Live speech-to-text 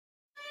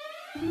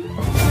Hello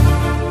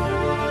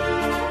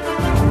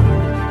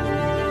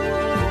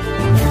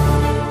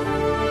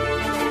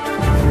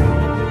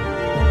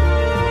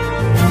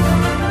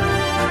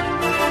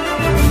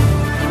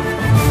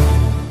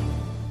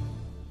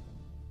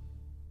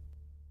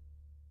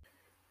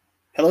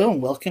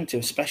and welcome to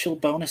a special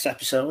bonus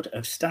episode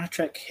of Star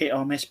Trek Hit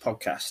or Miss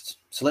podcast.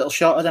 It's a little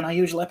shorter than our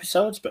usual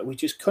episodes, but we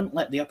just couldn't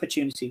let the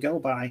opportunity go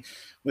by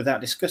without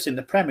discussing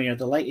the premiere of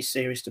the latest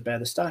series to bear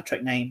the Star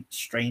Trek name,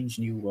 Strange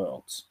New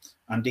Worlds.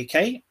 I'm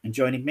DK, and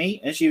joining me,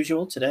 as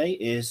usual, today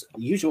is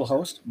usual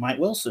host, Mike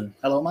Wilson.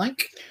 Hello,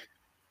 Mike.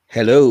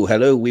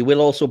 Hello. We will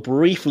also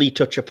briefly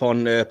touch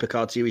upon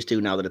Picard Series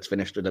 2 now that it's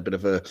finished with a bit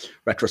of a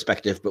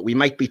retrospective, but we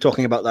might be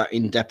talking about that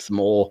in depth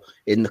more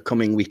in the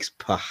coming weeks,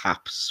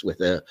 perhaps,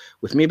 with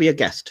maybe a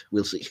guest.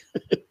 We'll see.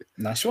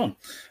 Nice one.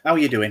 How are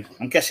you doing?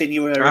 I'm guessing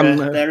you were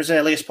there as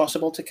early as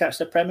possible to catch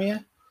the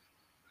premiere?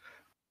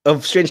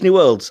 Of Strange New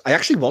Worlds. I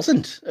actually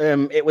wasn't.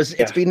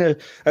 It's been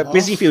a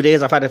busy few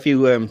days. I've had a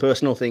few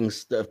personal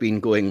things that have been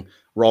going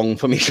wrong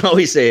for me, shall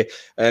we say.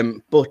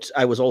 But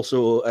I was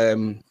also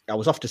I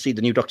was off to see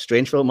the new Doctor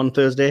Strange film on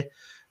Thursday,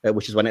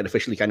 which is when it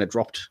officially kind of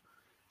dropped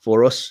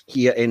for us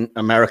here in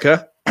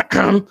America.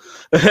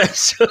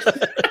 so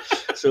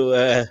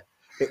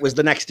it was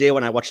the next day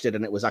when I watched it,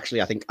 and it was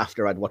actually, I think,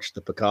 after I'd watched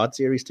the Picard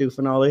Series 2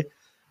 finale.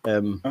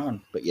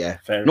 But yeah,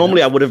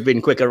 normally I would have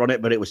been quicker on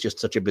it, but it was just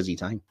such a busy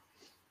time.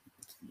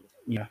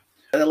 Yeah.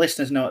 The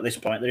listeners know at this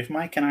point that if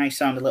Mike and I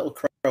sound a little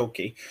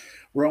croaky,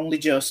 we're only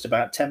just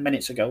about 10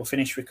 minutes ago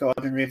finished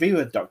recording a review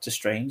of Doctor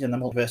Strange and the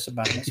Multiverse of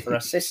Madness for our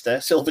sister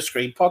Silver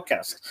Screen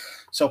podcast.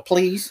 So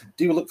please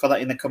do look for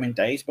that in the coming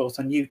days, both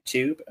on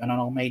YouTube and on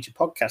all major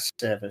podcast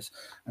servers.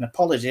 And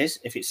apologies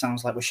if it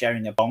sounds like we're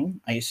sharing a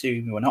bong. I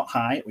assume we're not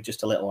high, we're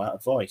just a little out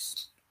of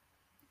voice.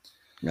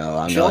 No,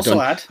 I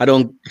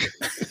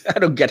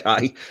don't get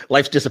high.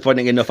 Life's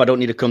disappointing enough. I don't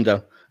need to come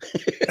down.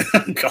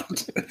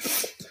 God.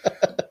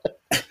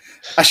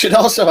 I should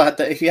also add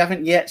that if you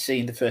haven't yet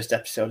seen the first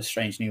episode of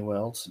Strange New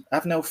Worlds,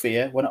 have no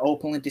fear. We're not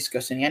openly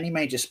discussing any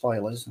major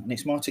spoilers, and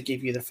it's more to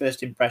give you the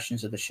first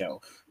impressions of the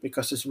show,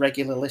 because as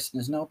regular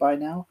listeners know by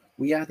now,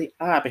 we are the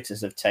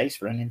arbiters of taste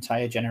for an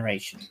entire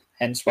generation.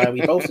 Hence why we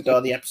both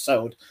adore the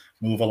episode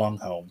Move Along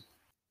Home.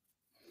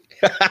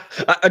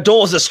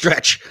 Adore's a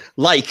stretch.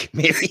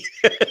 Maybe.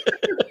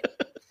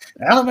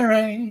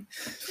 Almaray.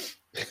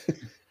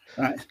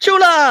 Right.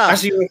 Chula!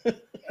 As you...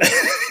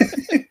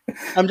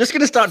 I'm just going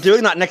to start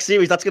doing that next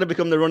series. That's going to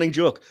become the running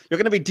joke. You're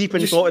going to be deep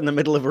in thought in the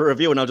middle of a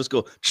review, and I'll just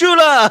go,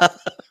 Chula!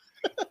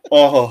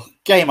 Oh,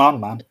 game on,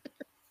 man.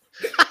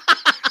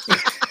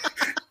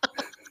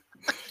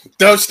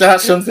 Don't start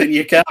something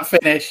you can't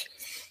finish.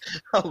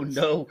 Oh,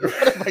 no.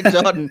 What have I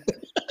done?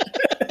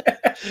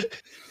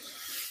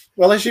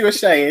 Well, as you were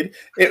saying,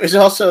 it was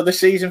also the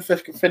season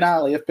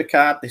finale of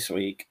Picard this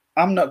week.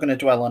 I'm not going to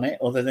dwell on it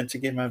other than to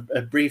give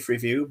a brief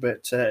review,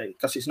 but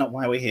because it's not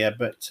why we're here.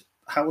 But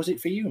how was it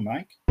for you,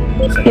 Mike?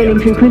 Hailing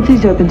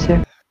frequencies open,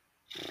 sir.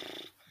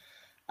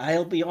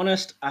 I'll be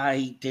honest,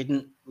 I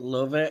didn't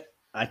love it.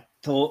 I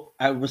thought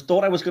I was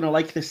going to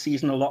like this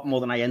season a lot more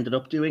than I ended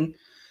up doing.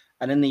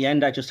 And in the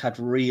end, I just had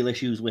real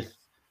issues with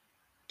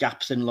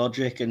gaps in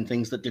logic and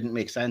things that didn't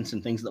make sense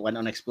and things that went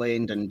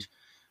unexplained. And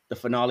the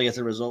finale, as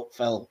a result,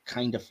 fell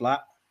kind of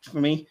flat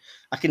for me.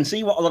 I can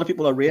see what a lot of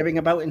people are raving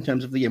about in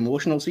terms of the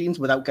emotional scenes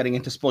without getting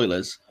into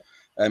spoilers,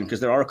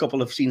 because there are a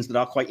couple of scenes that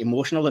are quite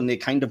emotional and they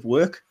kind of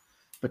work.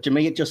 But to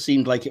me, it just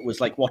seemed like it was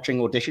like watching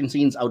audition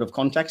scenes out of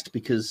context,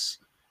 because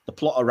the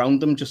plot around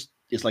them just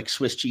is like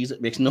Swiss cheese.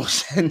 It makes no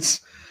sense.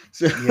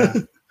 So,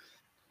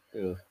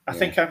 yeah. I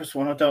think I was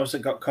one of those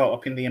that got caught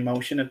up in the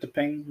emotion of the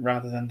ping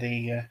rather than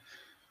the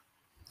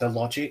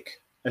logic,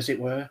 as it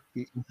were.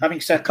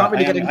 Having said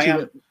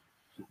that,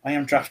 I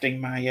am drafting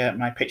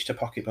my pitch to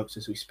pocketbooks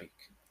as we speak.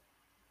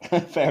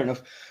 Fair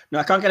enough. No,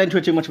 I can't get into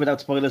it too much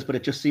without spoilers, but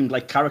it just seemed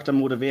like character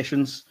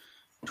motivations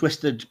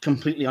twisted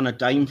completely on a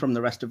dime from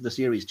the rest of the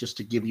series just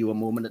to give you a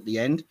moment at the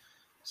end.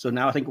 So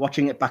now I think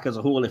watching it back as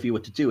a whole, if you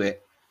were to do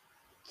it,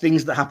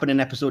 things that happen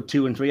in episode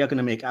 2 and 3 are going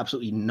to make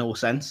absolutely no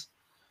sense,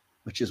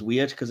 which is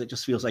weird because it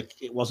just feels like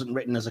it wasn't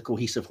written as a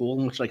cohesive whole,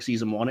 much like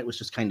season 1. It was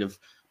just kind of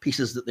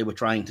pieces that they were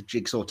trying to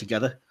jigsaw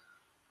together.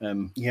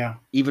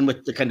 Even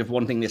with the kind of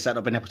one thing they set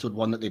up in episode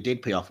 1 that they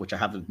did pay off, which I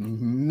have a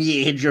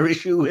major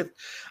issue with.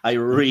 I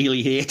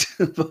really hate,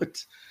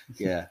 but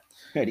yeah.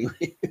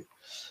 Anyway.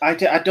 I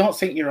don't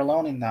think you're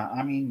alone in that.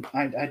 I mean,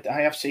 I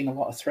have seen a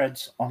lot of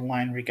threads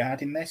online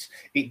regarding this.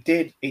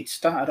 It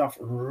started off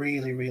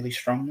really, really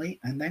strongly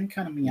and then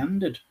kind of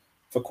meandered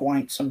for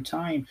quite some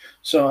time.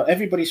 So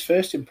everybody's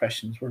first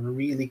impressions were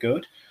really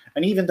good.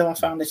 And even though I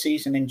found the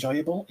season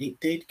enjoyable, it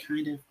did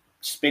kind of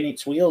spin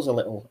its wheels a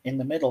little in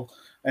the middle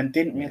and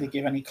didn't really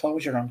give any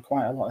closure on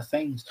quite a lot of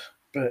things.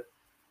 But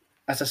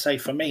as I say,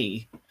 for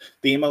me,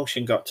 the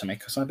emotion got to me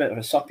because I'm a bit of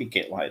a soppy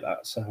git like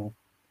that. So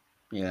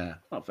yeah,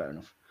 not fair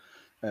enough.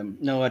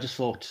 No, I just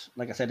thought,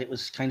 like I said, it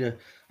was kind of,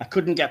 I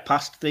couldn't get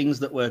past things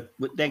that were,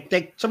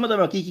 some of them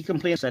are geeky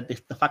complaints. Said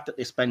the fact that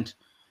they spent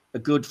a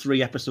good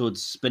 3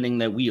 episodes spinning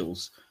their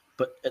wheels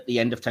but at the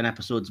end of 10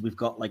 episodes, we've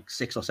got like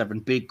 6 or 7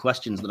 big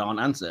questions that aren't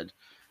answered.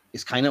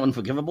 It's kind of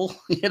unforgivable,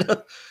 you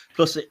know?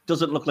 Plus, it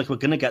doesn't look like we're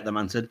going to get them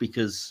answered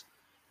because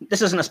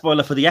this isn't a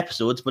spoiler for the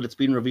episodes, but it's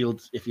been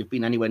revealed, if you've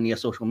been anywhere near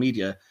social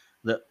media,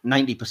 that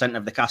 90%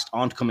 of the cast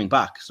aren't coming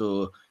back.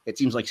 So it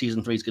seems like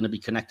season 3 is going to be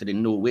connected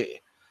in no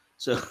way.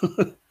 So,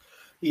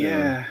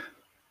 yeah.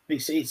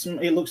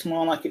 It looks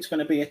more like it's going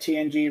to be a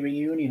TNG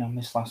reunion on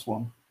this last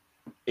one.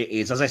 It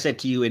is. As I said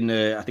to you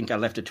I think I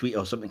left a tweet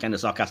or something kind of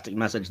sarcastic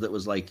message that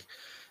was like,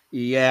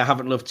 yeah, I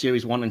haven't loved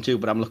series 1 and 2,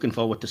 but I'm looking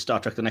forward to Star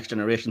Trek The Next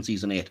Generation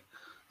season 8.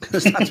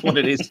 Because that's what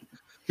it is.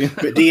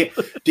 But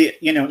do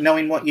you know,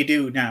 knowing what you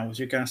do now with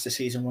regards to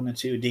season 1 and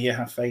 2, do you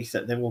have faith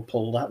that they will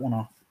pull that one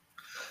off?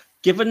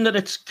 Given that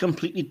it's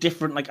completely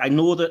different, like I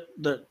know that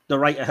the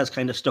writer has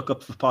kind of stuck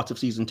up for parts of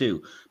season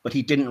 2, but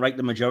he didn't write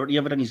the majority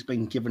of it, and he's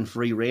been given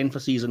free reign for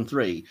season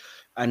 3.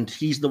 And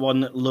he's the one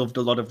that loved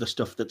a lot of the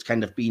stuff that's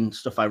kind of been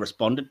stuff I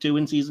responded to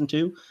in season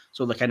 2.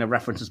 So the kind of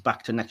references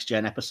back to next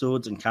gen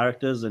episodes and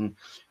characters. And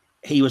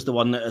he was the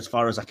one that, as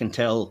far as I can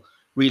tell,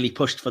 really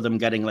pushed for them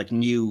getting like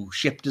new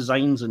ship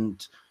designs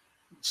and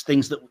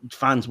things that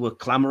fans were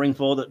clamoring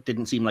for that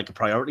didn't seem like a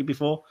priority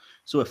before.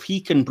 So if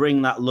he can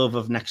bring that love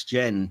of next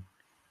gen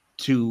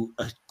to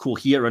a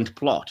coherent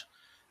plot,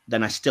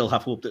 then I still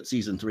have hope that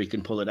season 3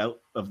 can pull it out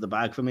of the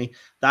bag for me.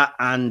 That,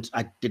 and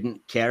I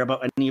didn't care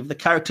about any of the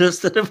characters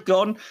that have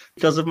gone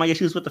because of my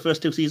issues with the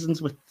first 2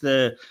 seasons, with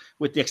the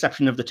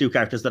exception of the 2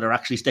 characters that are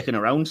actually sticking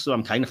around. So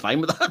I'm kind of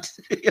fine with that.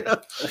 You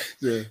know?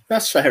 So,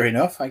 that's fair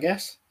enough, I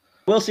guess.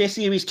 We'll say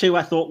series 2,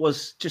 I thought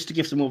was, just to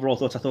give some overall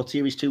thoughts, I thought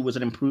series 2 was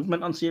an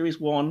improvement on series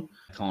 1.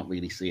 I can't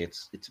really say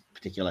it's a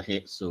particular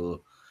hit.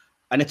 So,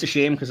 and it's a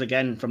shame because,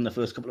 again, from the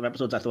first couple of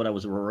episodes, I thought I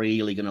was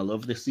really going to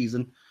love this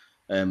season.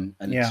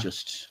 It's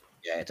just,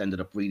 it's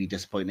ended up really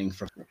disappointing.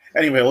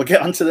 Anyway, we'll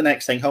get on to the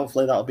next thing.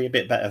 Hopefully that'll be a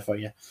bit better for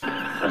you.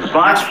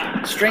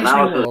 Strange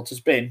New Worlds has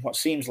been what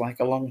seems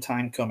like a long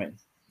time coming.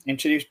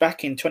 Introduced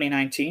back in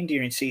 2019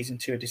 during season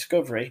 2 of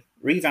Discovery,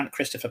 revamped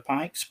Christopher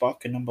Pike,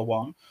 Spock, and Number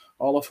 1,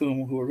 all of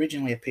whom who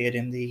originally appeared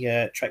in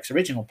the Trek's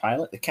original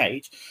pilot, The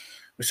Cage,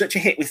 was such a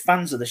hit with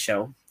fans of the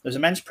show, there's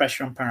immense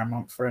pressure on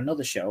Paramount for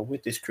another show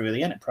with this crew of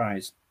the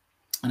Enterprise.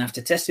 And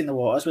after testing the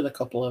waters with a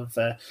couple of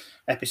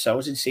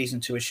episodes in season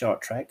 2 of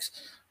Short Treks,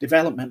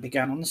 development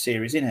began on the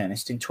series in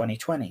earnest in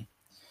 2020.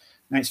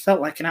 Now, it's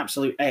felt like an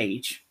absolute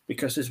age,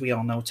 because as we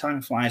all know,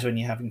 time flies when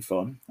you're having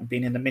fun, and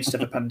being in the midst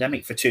of a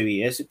pandemic for 2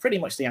 years is pretty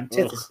much the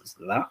antithesis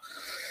of that.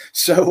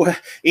 So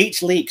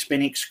each leak's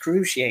been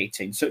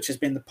excruciating, such has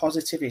been the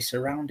positivity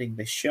surrounding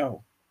this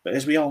show. But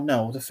as we all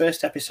know, the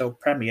first episode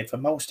premiered for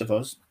most of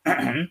us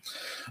on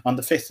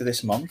the 5th of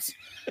this month.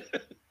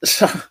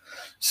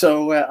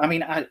 So I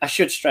mean, I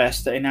should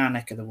stress that in our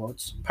neck of the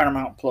woods,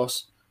 Paramount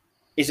Plus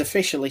is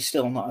officially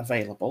still not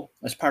available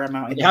as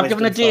Paramount. They have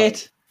given a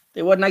date.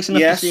 They were nice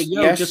enough to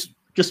say,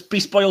 just be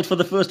spoiled for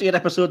the first 8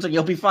 episodes and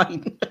you'll be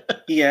fine.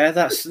 Yeah,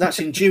 that's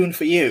in June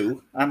for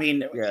you. I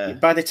mean,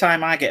 by the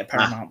time I get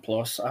Paramount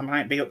Plus, I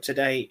might be up to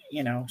date,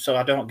 you know, so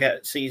I don't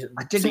get season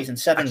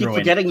 7 I keep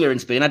ruined. forgetting you're in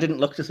Spain. I didn't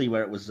look to see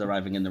where it was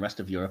arriving in the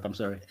rest of Europe. I'm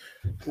sorry.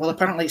 Well,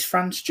 apparently it's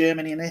France,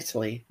 Germany, and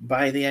Italy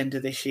by the end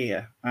of this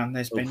year, and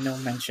there's been no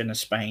mention of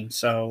Spain.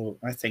 So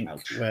I think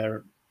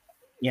we're,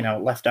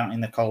 left out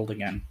in the cold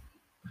again.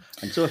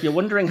 And so if you're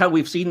wondering how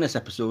we've seen this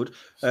episode,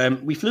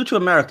 we flew to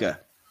America.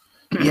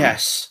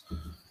 Yes.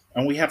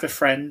 And we have a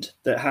friend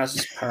that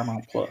has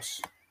Paramount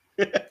Plus.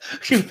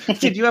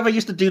 Did you ever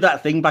used to do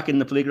that thing back in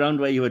the playground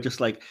where you were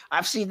just like,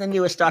 I've seen the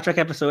newest Star Trek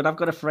episode. I've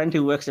got a friend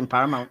who works in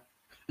Paramount.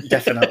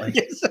 Definitely.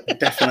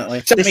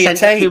 Definitely. Send me a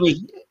tape.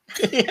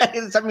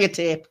 Send me a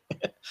tape.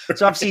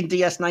 So I've seen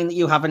DS9 that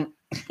you haven't.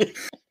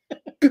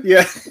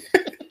 Yeah.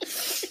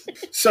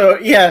 So,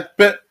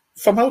 but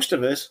for most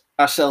of us,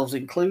 ourselves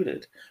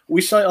included,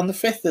 we saw it on the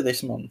 5th of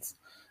this month.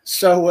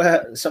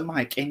 So,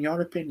 Mike, in your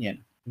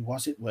opinion,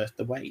 was it worth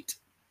the wait?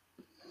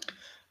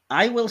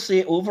 I will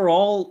say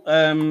overall,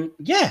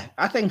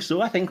 I think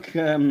so. I think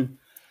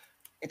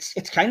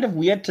it's kind of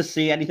weird to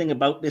say anything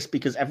about this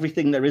because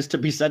everything there is to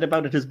be said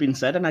about it has been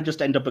said, and I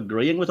just end up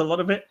agreeing with a lot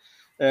of it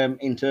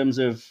in terms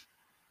of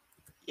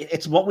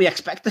it's what we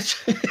expected,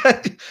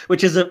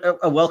 which is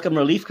a welcome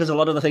relief because a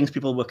lot of the things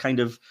people were kind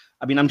of,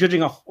 I mean, I'm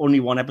judging off only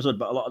one episode,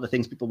 but a lot of the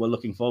things people were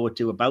looking forward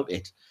to about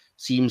it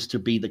seems to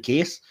be the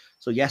case.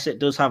 So yes, it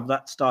does have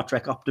that Star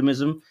Trek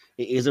optimism.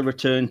 It is a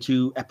return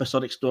to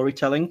episodic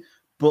storytelling,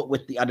 but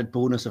with the added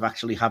bonus of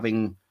actually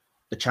having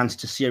the chance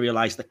to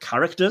serialize the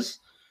characters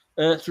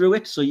through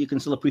it. So you can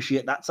still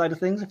appreciate that side of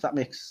things, if that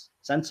makes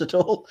sense at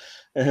all.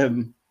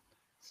 And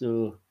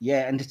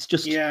it's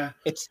just,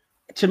 it's,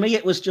 to me,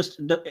 it was just,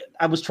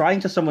 I was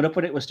trying to sum it up,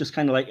 but it was just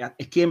kind of like,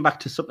 it came back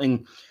to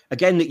something,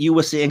 again, that you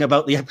were saying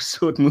about the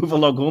episode Move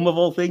Along Home of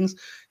all things,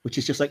 which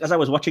is just like, as I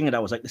was watching it, I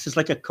was like, this is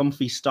like a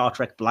comfy Star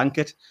Trek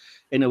blanket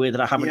in a way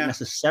that I haven't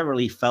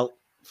necessarily felt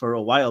for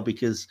a while,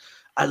 because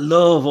I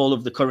love all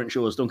of the current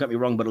shows, don't get me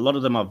wrong, but a lot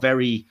of them are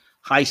very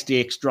high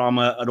stakes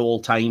drama at all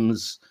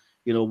times,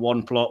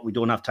 one plot. We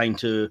don't have time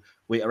to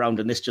wait around.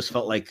 And this just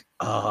felt like,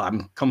 oh,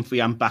 I'm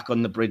comfy. I'm back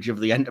on the bridge of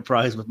the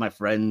Enterprise with my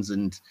friends.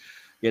 And,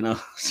 not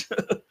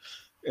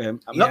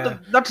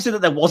to say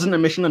that there wasn't a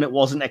mission and it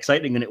wasn't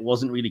exciting and it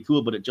wasn't really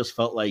cool, but it just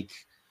felt like,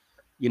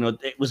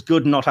 it was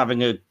good not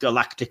having a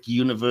galactic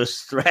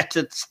universe threat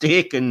at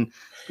stake and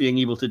being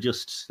able to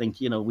just think,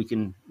 we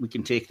can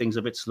take things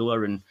a bit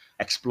slower and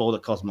explore the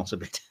cosmos a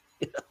bit.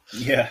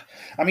 Yeah,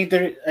 I mean,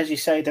 as you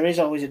say, there is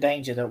always a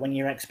danger that when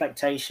your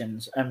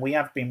expectations, and we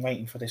have been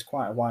waiting for this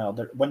quite a while,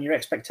 that when your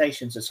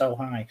expectations are so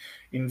high,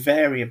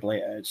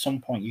 invariably at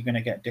some point you're going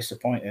to get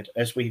disappointed.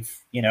 As we've,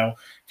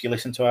 if you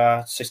listen to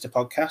our sister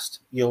podcast,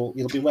 you'll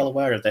be well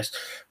aware of this.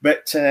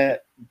 But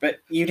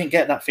you didn't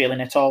get that feeling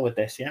at all with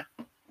this, yeah?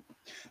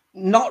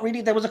 Not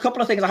really. There was a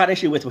couple of things I had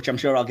issue with, which I'm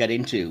sure I'll get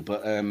into,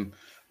 but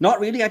not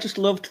really. I just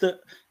loved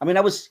that. I mean,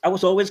 I was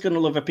always going to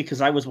love it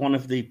because I was one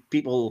of the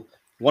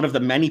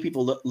many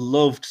people that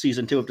loved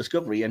season 2 of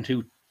Discovery, and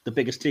who the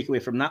biggest takeaway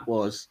from that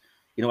was,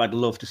 I'd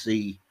love to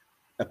see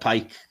a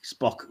Pike,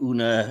 Spock,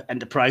 Una,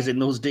 Enterprise in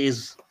those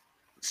days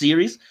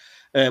series,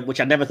 which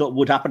I never thought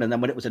would happen. And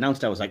then when it was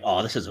announced, I was like,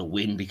 oh, this is a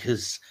win,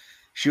 because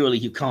surely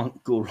you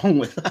can't go wrong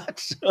with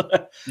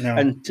that.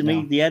 And to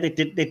me, they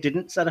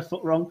didn't set a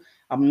foot wrong.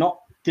 I'm not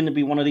going to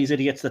be one of these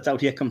idiots that's out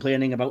here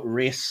complaining about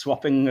race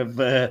swapping of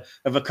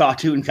a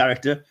cartoon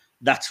character.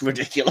 That's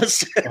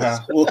ridiculous.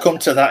 We'll come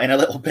to that in a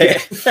little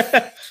bit.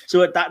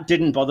 So that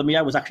didn't bother me.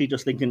 I was actually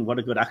just thinking, what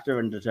a good actor.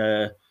 And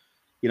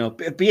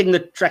being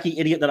the Trekkie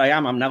idiot that I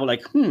am, I'm now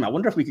like, I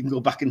wonder if we can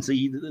go back and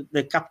see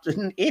the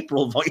Captain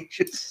April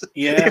voyages.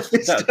 Yeah,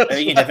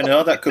 you never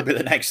know. That could be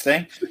the next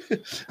thing.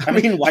 I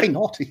mean, why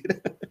not?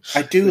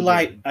 I do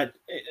like,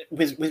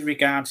 with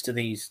regards to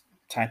these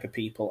type of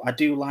people, I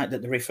do like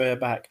that they refer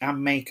back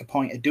and make a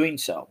point of doing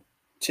so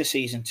to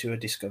season 2 of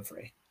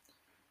Discovery.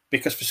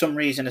 Because for some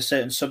reason, a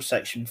certain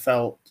subsection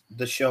felt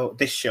this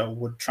show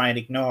would try and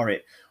ignore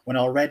it, when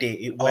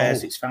already it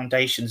wears its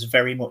foundations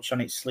very much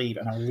on its sleeve,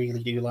 and I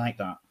really do like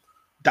that.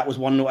 That was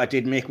one note I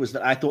did make, was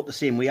that I thought the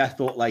same way. I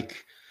thought,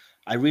 like,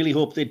 I really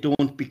hope they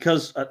don't,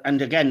 because,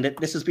 and again,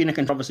 this has been a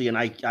controversy, and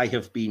I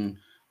have been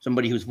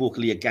somebody who's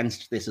vocally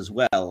against this as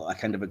well. I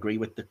kind of agree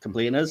with the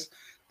complainers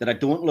that I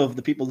don't love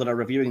the people that are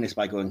reviewing this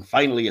by going,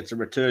 finally, it's a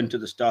return to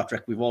the Star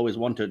Trek we've always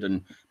wanted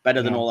and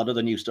better than all that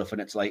other new stuff. And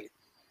it's like,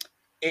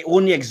 it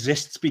only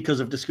exists because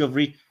of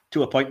Discovery,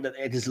 to a point that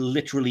it is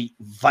literally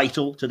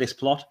vital to this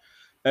plot.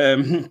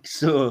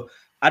 So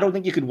I don't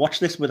think you could watch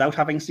this without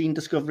having seen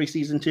Discovery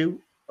season 2,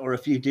 or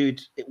if you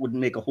did, it wouldn't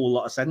make a whole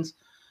lot of sense.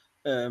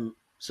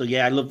 So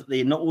yeah, I love that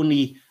they not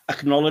only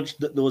acknowledged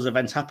that those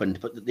events happened,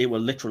 but that they were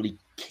literally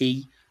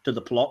key to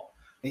the plot.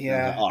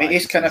 Yeah, it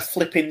is kind of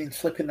flipping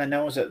their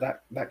nose at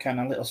that kind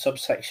of little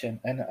subsection,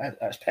 and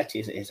as petty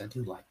as it is, I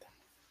do like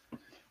that.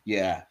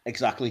 Yeah,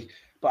 exactly.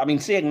 But I mean,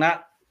 saying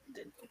that,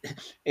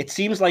 it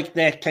seems like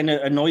they're kind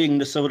of annoying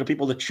the sort of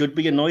people that should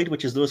be annoyed,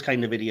 which is those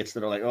kind of idiots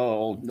that are like,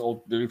 oh,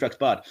 the new Trek's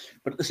bad.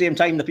 But at the same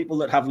time, the people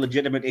that have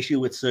legitimate issue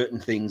with certain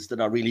things that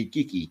are really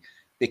geeky,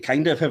 they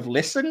kind of have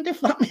listened,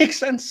 if that makes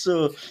sense.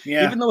 So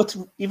yeah, even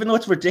though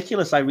it's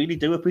ridiculous, I really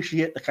do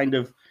appreciate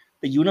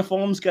the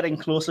uniforms getting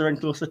closer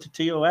and closer to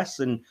TOS,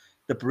 and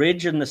the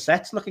bridge and the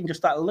sets looking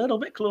just that little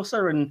bit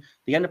closer, and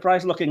the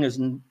Enterprise looking as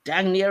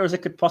dang near as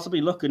it could possibly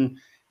look, and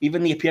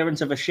even the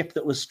appearance of a ship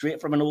that was straight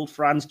from an old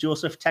Franz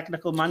Joseph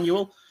technical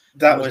manual.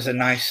 That was a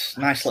nice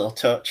little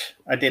touch.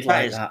 I did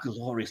like that.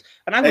 Glorious.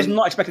 And I was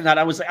not expecting that.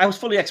 I was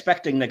fully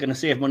expecting they're going to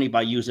save money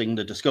by using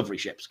the Discovery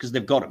ships, because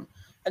they've got them.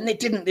 And they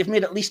didn't. They've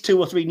made at least 2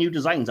 or 3 new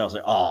designs. I was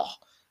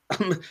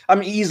like,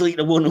 I'm easily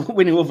to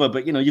win over,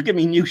 but you give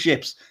me new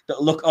ships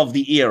that look of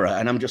the era,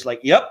 and I'm just like,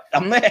 yep,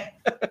 I'm there.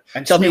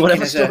 And tell me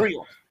whatever story.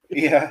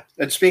 Yeah.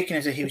 And speaking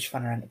as a huge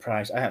fan of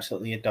Enterprise, I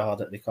absolutely adore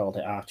that they called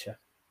it Archer.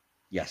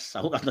 Yes, I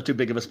hope that's not too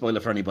big of a spoiler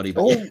for anybody.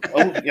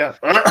 But yeah.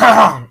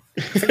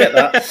 Forget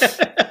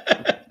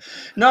that.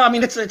 No, I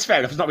mean it's fair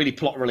enough. It's not really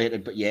plot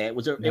related, but yeah, it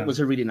was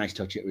a really nice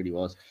touch. It really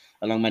was,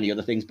 along many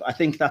other things. But I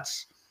think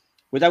that's,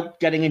 without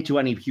getting into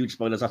any huge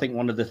spoilers, I think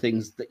one of the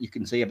things that you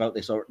can say about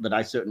this, or that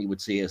I certainly would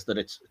say, is that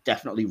it's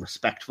definitely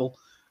respectful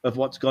of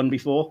what's gone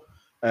before.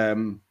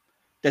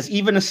 There's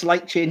even a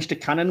slight change to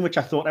canon, which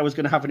I thought I was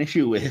going to have an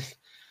issue with,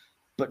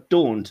 but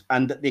don't,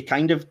 and that they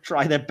kind of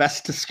try their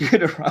best to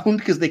skirt around,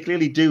 because they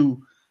clearly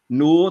do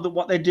know that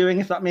what they're doing,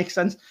 if that makes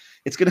sense.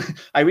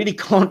 I really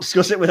can't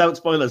discuss it without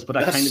spoilers, but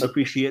I kind of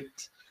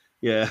appreciate.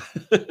 Yeah,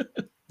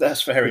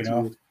 that's fair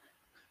enough.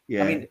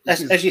 Yeah, I mean,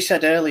 as you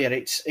said earlier,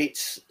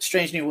 it's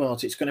Strange New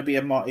Worlds. It's going to be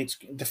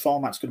the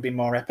format's going to be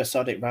more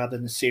episodic rather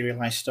than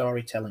serialized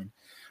storytelling.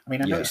 I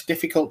mean, I know it's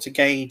difficult to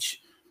gauge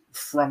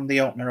from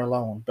the opener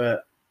alone,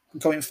 but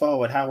going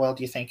forward, how well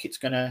do you think it's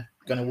going to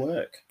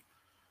work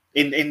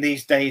in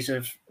these days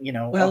of,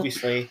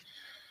 obviously.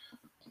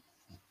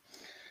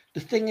 The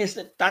thing is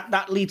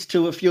that leads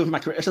to a few of my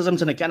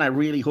criticisms, and again, I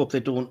really hope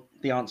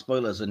they aren't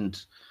spoilers, and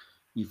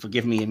you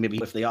forgive me maybe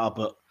if they are,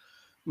 but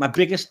my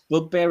biggest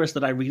bugbear is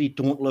that I really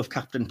don't love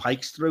Captain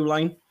Pike's through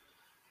line,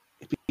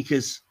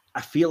 because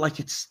I feel like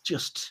it's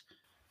just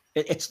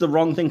it's the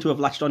wrong thing to have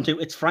latched onto.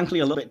 It's frankly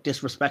a little bit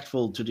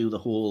disrespectful to do the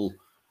whole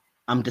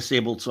 "I'm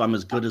disabled, so I'm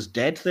as good as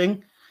dead"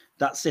 thing.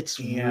 That sits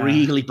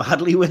really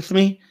badly with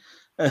me.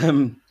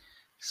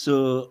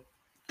 So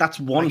that's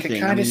one thing. I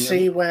can kind of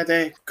see where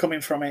they're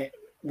coming from it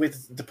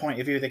with the point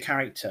of view of the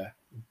character,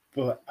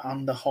 but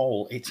on the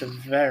whole, it's a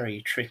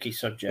very tricky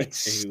subject.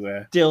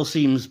 Still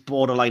seems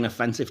borderline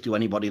offensive to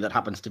anybody that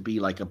happens to be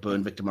like a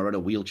burn victim or in a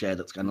wheelchair.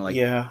 That's kind of like,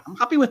 I'm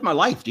happy with my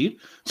life, dude.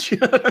 Do you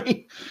know what I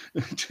mean?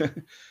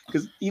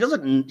 Because he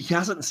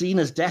hasn't seen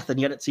his death, and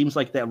yet it seems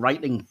like they're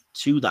writing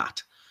to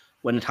that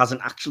when it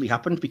hasn't actually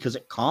happened, because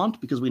it can't,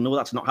 because we know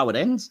that's not how it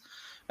ends.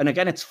 And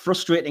again, it's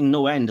frustrating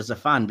no end as a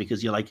fan,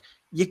 because you're like,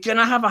 you're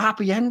gonna have a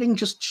happy ending.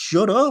 Just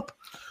shut up.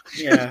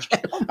 Yeah,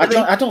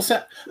 I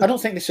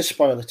don't think this is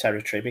spoiler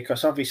territory,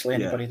 because obviously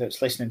anybody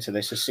that's listening to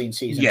this has seen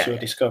season 2 of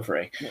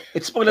Discovery.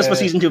 It's spoilers for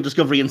season 2 of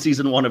Discovery and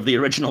season 1 of the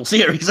original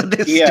series at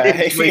this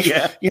stage.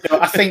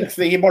 I think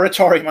the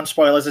moratorium on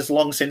spoilers has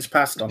long since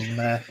passed on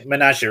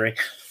Menagerie.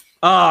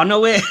 Oh, no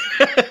way.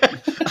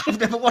 I've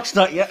never watched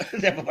that yet.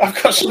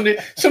 I've got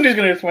somebody's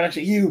going to come and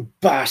say, "You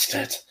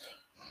bastard."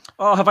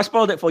 Oh, have I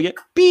spoiled it for you?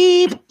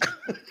 Beep.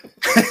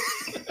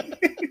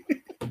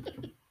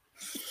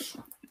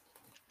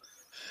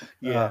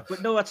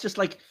 But no, it's just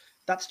like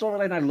that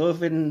storyline I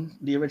love in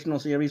the original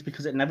series,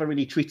 because it never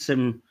really treats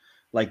him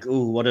like,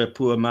 oh, what a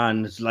poor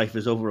man, his life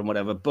is over and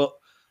whatever. But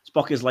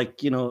Spock is like,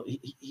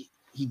 he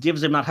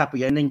gives him that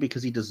happy ending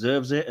because he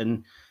deserves it.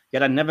 And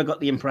yet I never got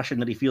the impression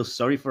that he feels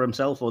sorry for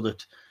himself, or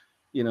that,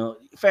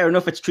 fair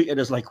enough, it's treated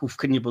as like, oof,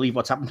 can you believe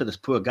what's happened to this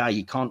poor guy?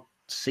 He can't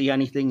see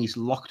anything. He's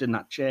locked in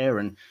that chair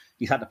and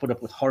he's had to put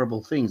up with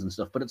horrible things and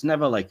stuff. But it's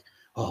never like,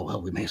 oh,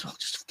 well, we may as well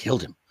just have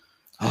killed him.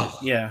 Oh,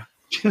 yeah.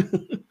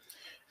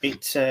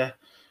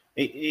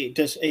 It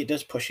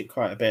does push it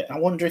quite a bit. I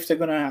wonder if they're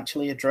going to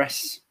actually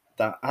address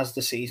that as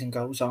the season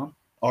goes on,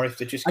 or if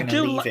they're just going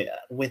to leave it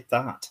with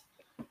that.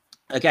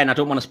 Again, I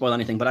don't want to spoil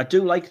anything, but I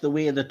do like the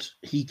way that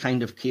he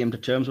kind of came to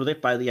terms with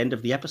it by the end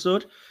of the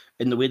episode,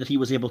 in the way that he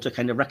was able to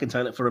kind of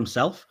reconcile it for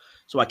himself.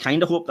 So I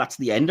kind of hope that's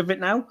the end of it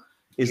now,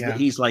 that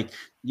he's like,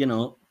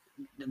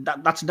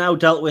 that's now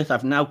dealt with.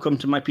 I've now come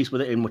to my peace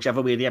with it in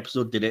whichever way the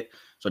episode did it.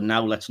 So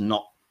now let's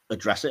not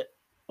address it,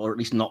 or at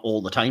least not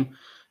all the time.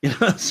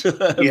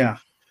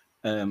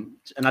 And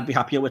I'd be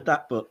happier with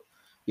that. But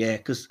yeah,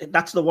 because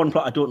that's the one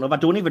plot I don't love. I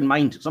don't even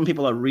mind. Some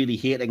people are really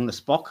hating the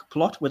Spock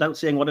plot without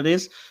saying what it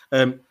is,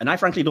 and I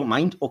frankly don't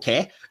mind.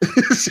 Okay.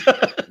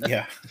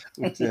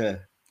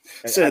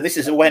 So this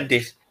is a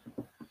Wendy's.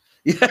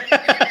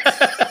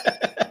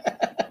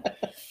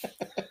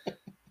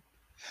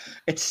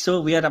 It's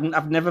so weird.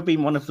 I've never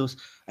been one of those.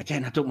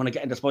 Again, I don't want to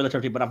get into spoiler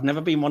territory, but I've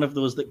never been one of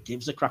those that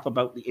gives a crap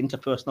about the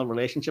interpersonal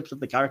relationships of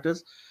the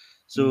characters.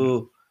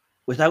 So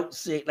without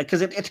saying, like,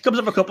 because it comes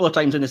up a couple of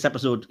times in this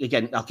episode.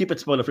 Again, I'll keep it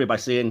spoiler free by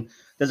saying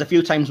there's a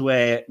few times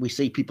where we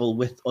see people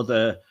with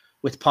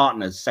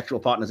partners, sexual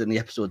partners in the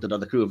episode that are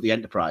the crew of the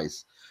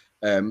Enterprise,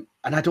 and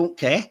I don't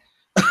care.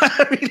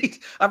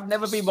 I've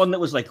never been one that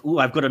was like, "Oh,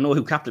 I've got to know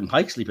who Captain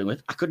Pike's sleeping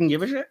with." I couldn't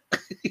give a shit.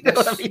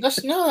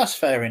 That's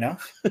fair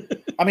enough.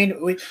 I mean,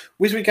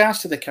 with regards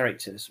to the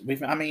characters,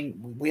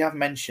 we have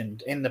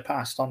mentioned in the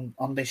past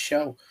on this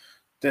show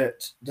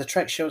that the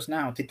Trek shows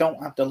now, they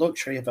don't have the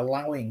luxury of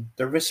allowing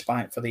the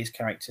respite for these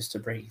characters to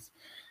breathe.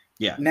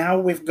 Yeah. Now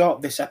we've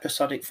got this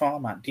episodic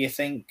format. Do you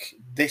think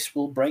this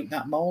will break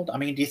that mold? I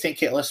mean, do you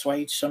think it'll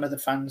assuage some of the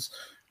fans'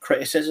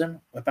 criticism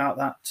about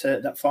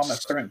that form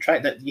of current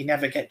Trek, that you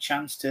never get a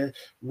chance to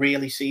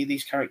really see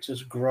these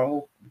characters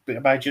grow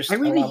by just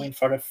allowing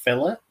for a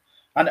filler?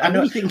 And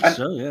I think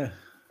so. Yeah.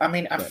 I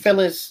mean,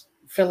 fillers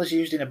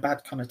used in a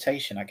bad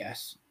connotation, I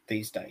guess,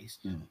 these days.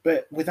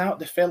 But without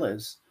the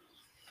fillers,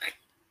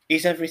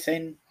 is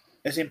everything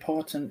as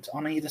important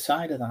on either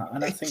side of that?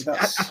 And I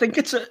think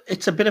it's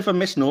a bit of a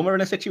misnomer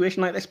in a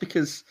situation like this,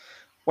 because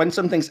when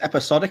something's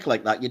episodic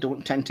like that, you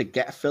don't tend to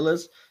get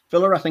fillers.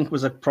 Filler, I think,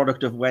 was a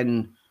product of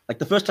when, like,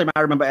 the first time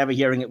I remember ever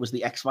hearing it was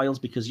the X-Files,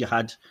 because you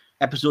had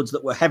episodes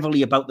that were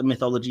heavily about the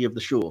mythology of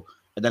the show,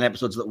 and then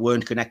episodes that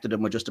weren't connected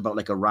and were just about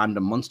like a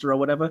random monster or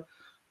whatever.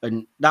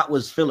 And that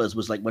was fillers,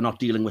 was like, we're not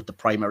dealing with the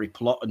primary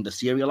plot and the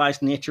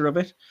serialized nature of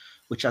it,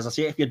 which, as I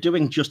say, if you're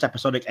doing just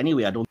episodic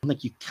anyway, I don't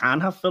think you can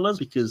have fillers,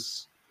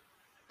 because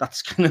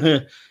that's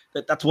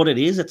that's what it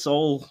is. It's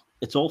all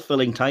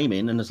filling time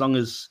in, and as long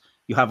as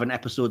you have an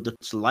episode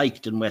that's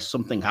liked and where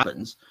something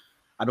happens,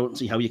 I don't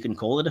see how you can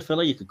call it a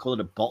filler. You could call it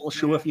a bottle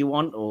show if you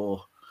want,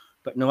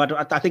 but no,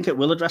 I think it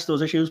will address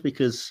those issues,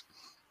 because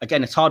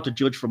again, it's hard to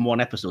judge from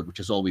one episode, which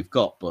is all we've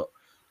got, but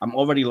I'm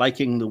already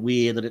liking the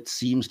way that it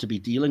seems to be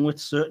dealing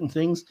with certain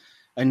things.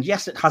 And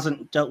yes, it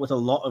hasn't dealt with a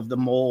lot of the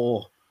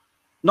more,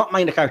 not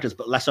minor characters,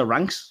 but lesser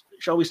ranks,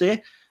 shall we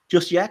say,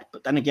 just yet.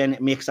 But then again,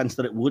 it makes sense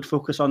that it would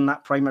focus on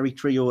that primary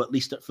trio, at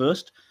least at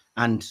first.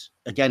 And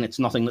again, it's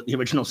nothing that the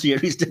original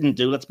series didn't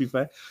do, let's be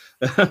fair.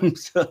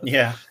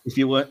 Yeah. If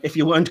you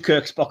weren't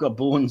Kirk, Spock, or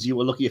Bones, you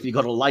were lucky if you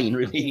got a line,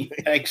 really.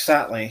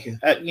 Exactly.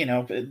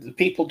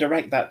 People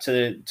direct that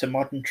to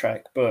modern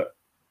Trek, but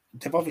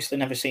they've obviously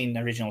never seen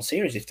the original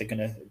series if they're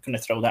gonna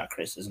throw that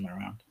criticism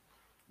around.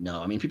 No,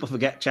 I mean, people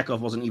forget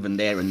Chekhov wasn't even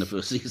there in the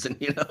first season,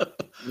 you know?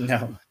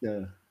 No.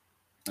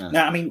 Yeah.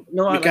 No, I mean,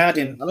 No,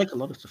 regarding... I like a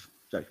lot of stuff.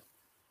 Sorry.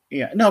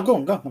 Yeah, no, go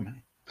on,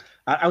 man.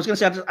 I was going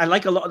to say, I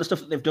like a lot of the stuff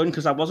that they've done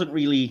because I wasn't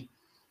really...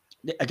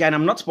 Again,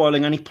 I'm not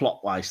spoiling any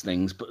plot-wise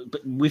things, but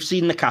we've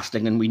seen the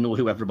casting and we know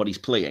who everybody's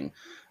playing.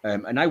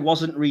 And I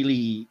wasn't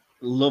really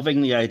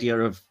loving the idea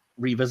of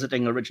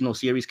revisiting original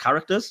series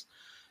characters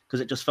because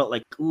it just felt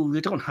like, oh,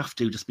 we don't have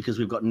to just because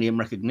we've got name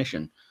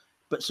recognition.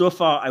 But so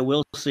far, I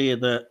will say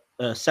that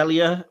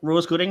Celia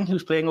Rose Gooding,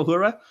 who's playing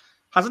Uhura,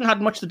 hasn't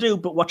had much to do,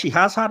 but what she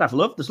has had, I've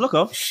loved. There's look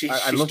of.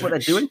 I love what they're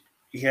doing.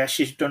 Yeah,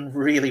 she's done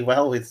really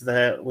well with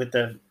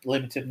the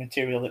limited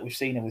material that we've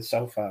seen her with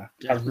so far.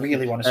 Definitely. I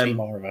really want to see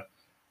more of her.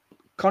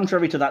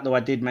 Contrary to that, though, I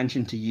did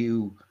mention to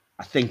you,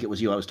 I think it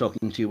was you I was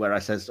talking to, where I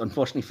says,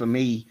 unfortunately for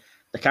me,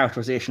 the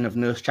characterization of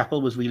Nurse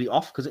Chapel was really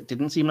off because it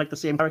didn't seem like the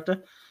same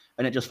character.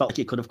 And it just felt like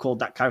you could have called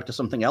that character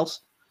something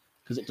else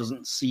because it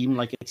doesn't seem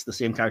like it's the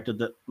same character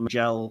that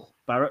Majel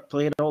Barrett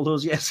played all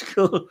those years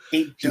ago.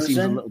 It doesn't, seems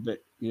a little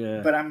bit,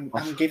 yeah. But I'm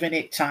giving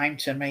it time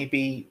to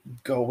maybe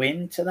go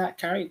into that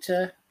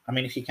character. I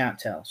mean, if you can't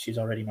tell, she's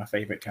already my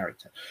favorite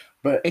character.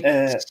 But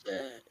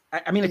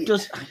I mean, it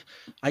does.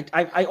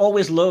 I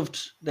always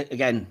loved that.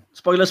 Again,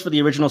 spoilers for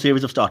the original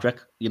series of Star Trek.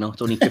 You know,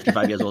 it's only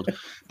 55 years old.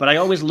 But I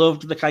always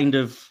loved the kind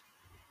of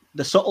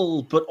the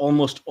subtle but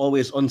almost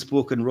always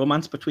unspoken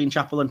romance between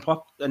Chapel and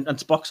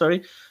Spock.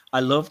 Sorry, I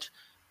loved,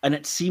 and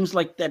it seems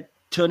like they're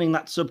turning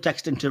that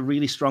subtext into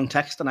really strong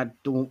text, and I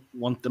don't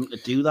want them to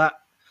do that.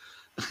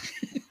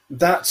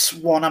 That's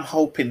one I'm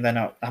hoping they're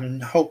not. I'm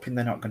hoping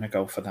they're not going to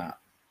go for that.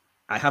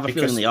 I have a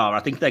feeling they are. I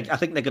think they're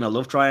going to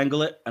love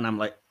triangle it, and I'm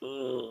like,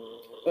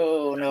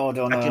 oh no,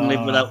 I can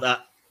live without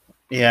that.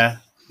 Yeah,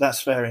 that's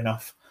fair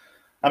enough.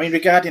 I mean,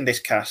 regarding this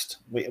cast,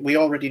 we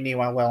already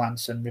knew how well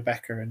Anson,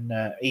 Rebecca, and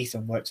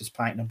Ethan worked as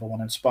Pike number 1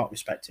 and Spock,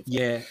 respectively.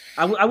 Yeah,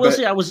 I will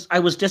say I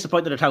was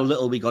disappointed at how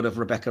little we got of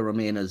Rebecca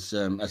Romaine as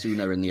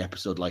Una in the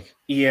episode. Like,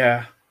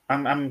 yeah,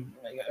 I'm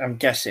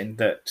guessing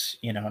that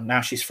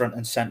now she's front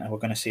and center. We're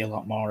going to see a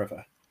lot more of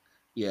her.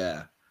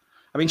 Yeah.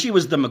 I mean, she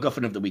was the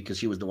MacGuffin of the week because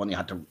she was the one you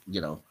had to,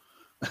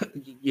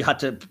 you had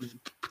to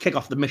kick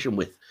off the mission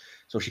with.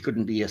 So she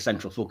couldn't be a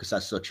central focus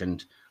as such.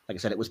 And like I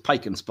said, it was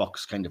Pike and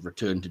Spock's kind of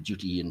return to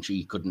duty, and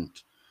she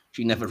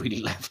never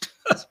really left,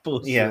 I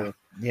suppose. Yeah, so,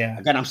 yeah.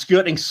 Again, I'm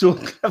skirting so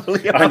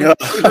heavily. I know.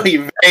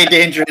 You're a very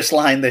dangerous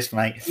line, this,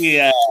 mate.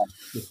 Yeah.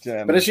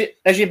 But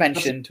as you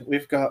mentioned,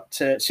 we've got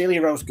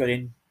Celia Rose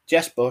Gooding,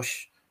 Jess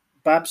Bush,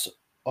 Babs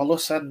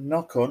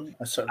Olusanokun.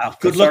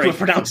 Good luck with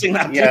pronouncing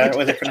that. Yeah,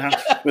 with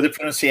the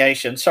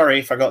pronunciation. Sorry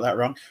if I got that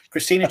wrong.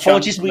 Christina.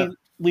 Apologies.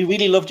 We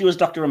really loved you as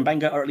Dr.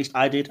 Mbenga, or at least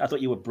I did. I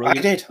thought you were brilliant.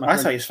 I did. I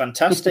thought he was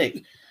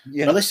fantastic.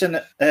 Yeah.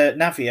 Melissa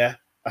Navia,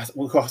 I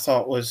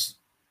thought was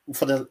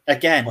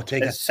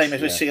same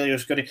as with Celia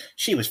Rose Gooding.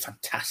 She was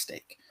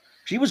fantastic.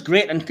 She was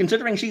great, and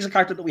considering she's a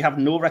character that we have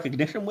no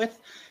recognition with,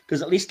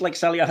 because at least like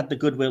Celia had the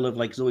goodwill of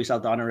like Zoe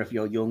Saldana if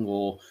you're young,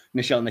 or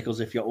Nichelle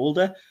Nichols if you're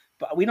older.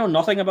 But we know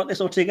nothing about this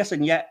Ortegas,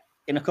 and yet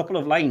in a couple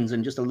of lines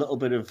and just a little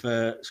bit of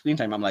screen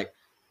time, I'm like,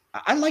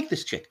 I like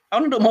this chick. I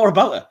want to know more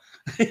about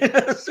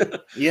her.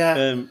 So,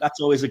 yeah, that's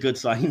always a good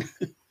sign.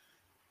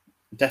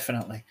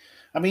 Definitely.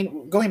 I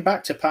mean, going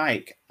back to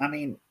Pike, I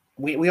mean,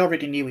 we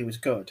already knew he was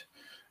good,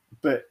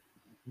 but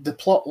the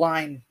plot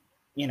line,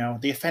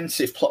 the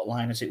offensive plot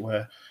line, as it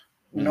were,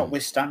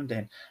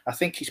 notwithstanding, I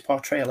think his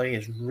portrayal here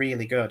is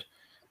really good.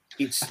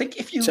 I think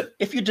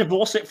if you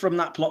divorce it from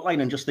that plot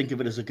line and just think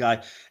of it as a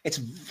guy, it's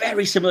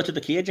very similar to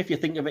The Cage. If you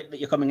think of it that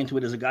you're coming into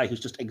it as a guy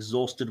who's just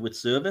exhausted with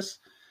service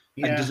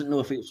and doesn't know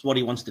if it's what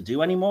he wants to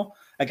do anymore.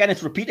 Again,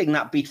 it's repeating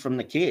that beat from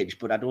The Cage,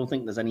 but I don't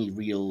think there's any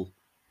real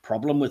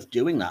problem with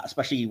doing that,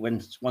 especially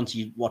once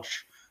you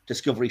watch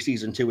Discovery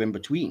season 2 in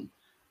between,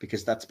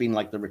 because that's been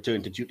like the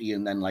return to duty,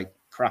 and then like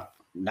crap.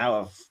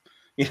 Now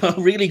I've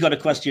really got to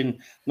question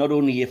not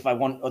only if I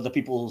want other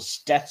people's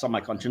deaths on my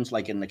conscience,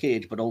 like in The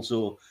Cage, but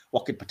also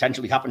what could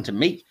potentially happen to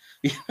me.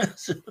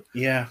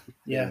 Yeah.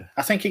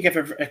 I think he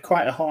gave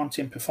quite a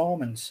haunting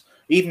performance,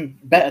 even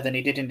better than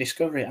he did in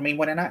Discovery. I mean,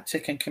 when an actor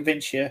can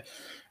convince you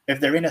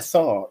of their inner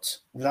thoughts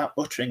without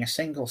uttering a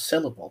single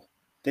syllable,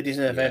 they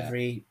deserve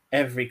every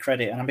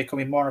credit. And I'm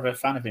becoming more of a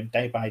fan of him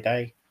day by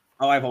day.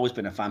 Oh, I've always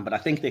been a fan, but I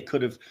think they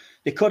could have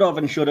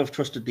and should have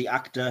trusted the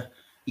actor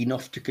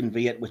enough to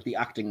convey it with the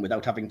acting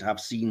without having to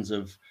have scenes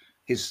of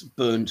his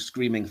burned,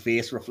 screaming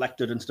face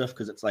reflected and stuff,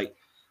 because it's like,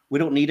 we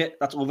don't need it.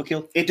 That's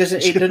overkill. It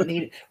doesn't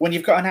need when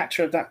you've got an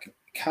actor of that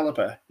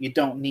caliber, you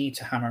don't need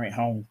to hammer it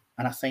home.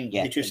 And I think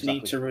you just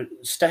need to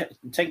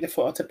take the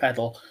foot off the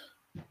pedal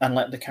and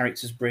let the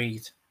characters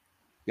breathe.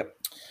 Yep.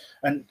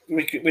 And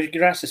with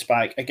regards to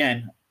Pike,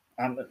 again,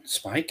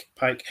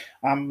 Pike.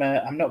 I'm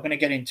not going to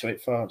get into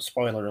it for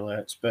spoiler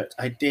alerts, but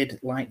I did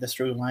like the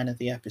through line of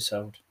the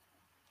episode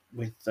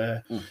with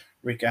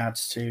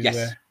regards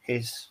to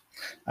his.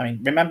 I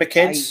mean, remember,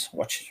 kids,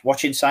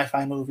 watching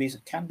sci-fi movies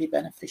can be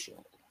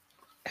beneficial.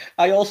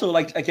 I also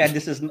liked, again,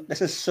 this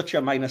is such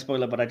a minor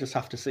spoiler, but I just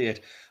have to say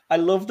it. I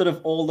love that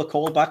of all the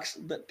callbacks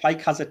that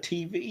Pike has a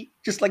TV,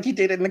 just like he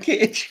did in the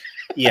cage.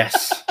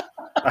 Yes,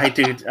 I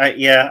do.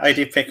 I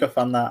did pick up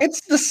on that.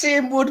 It's the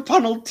same wood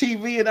panel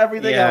TV and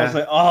everything. I was Yeah.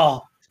 like,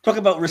 oh, talk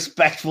about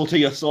respectful to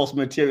your source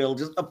material.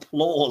 Just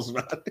applause,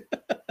 man.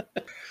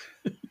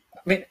 I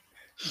mean,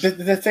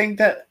 the thing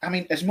that, I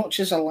mean, as much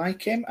as I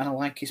like him and I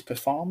like his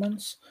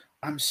performance,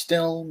 I'm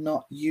still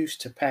not used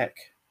to Peck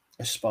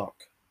as Spock.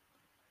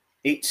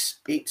 It's.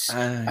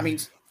 I mean,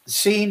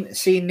 seeing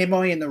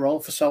Nimoy in the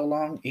role for so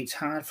long, it's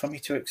hard for me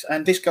to.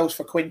 And this goes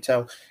for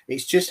Quinto.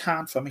 It's just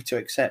hard for me to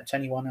accept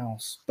anyone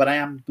else. But I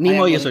am.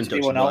 Nimoy is willing to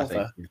be won untouchable,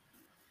 I over. think.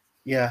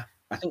 Yeah.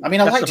 I mean,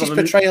 I that's liked the his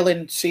problem. portrayal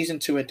in season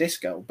 2 of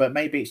Disco, but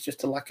maybe it's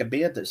just a lack of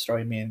beard that's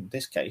throwing me in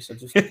this case. I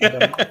don't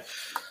know.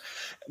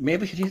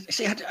 Maybe it is.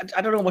 See,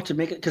 I don't know what to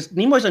make it, because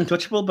Nimoy's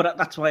untouchable, but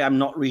that's why I'm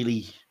not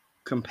really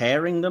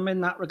comparing them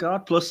in that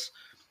regard. Plus,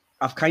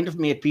 I've kind of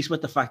made peace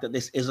with the fact that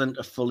this isn't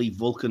a fully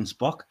Vulcan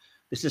Spock.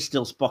 This is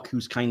still Spock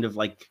who's kind of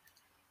like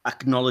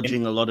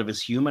acknowledging a lot of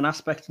his human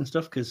aspects and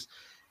stuff, because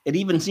it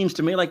even seems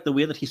to me like the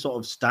way that he sort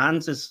of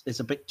stands is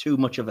a bit too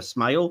much of a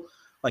smile,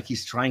 like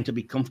he's trying to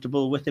be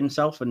comfortable with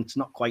himself, and it's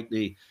not quite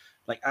the,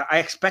 like, I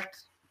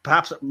expect,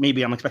 perhaps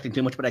maybe I'm expecting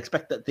too much, but I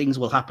expect that things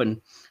will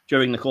happen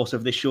during the course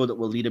of this show that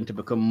will lead him to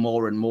become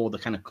more and more the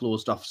kind of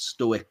closed off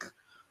stoic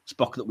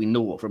Spock that we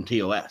know from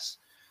TOS.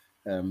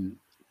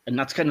 And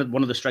that's kind of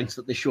one of the strengths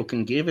that this show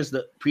can give, is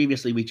that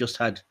previously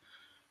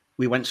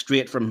we went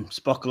straight from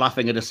Spock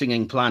laughing at a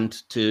singing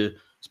plant to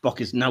Spock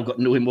has now got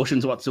no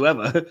emotions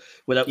whatsoever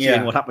without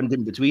seeing what happened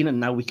in between. And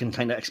now we can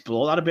kind of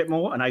explore that a bit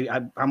more. And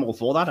I'm all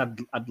for that.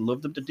 I'd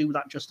love them to do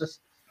that justice.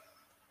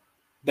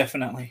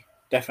 Definitely.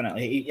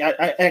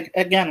 I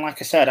again,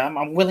 like I said,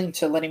 I'm willing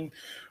to let him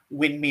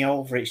win me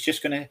over. It's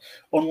just going to,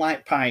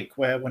 unlike Pike,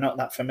 where we're not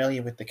that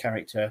familiar with the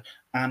character,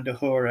 and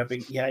Uhura,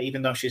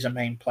 even though she's a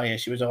main player,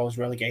 she was always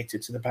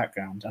relegated to the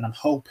background. And I'm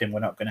hoping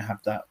we're not going to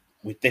have that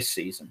with this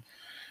season.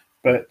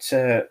 But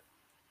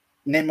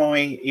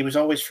Nimoy, he was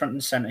always front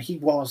and center. He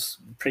was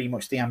pretty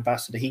much the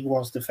ambassador. He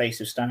was the face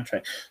of Star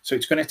Trek. So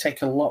it's going to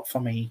take a lot for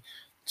me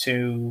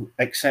to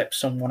accept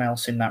someone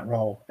else in that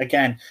role.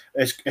 Again,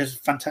 as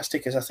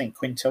fantastic as I think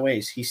Quinto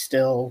is, he's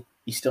still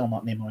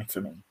not Nimoy for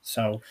me.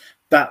 So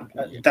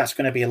that's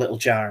going to be a little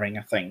jarring,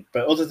 I think.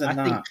 But other than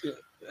that, think,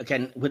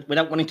 again,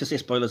 without wanting to say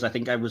spoilers, I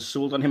think I was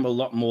sold on him a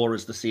lot more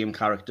as the same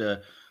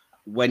character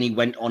when he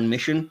went on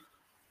mission,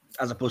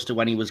 as opposed to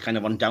when he was kind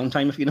of on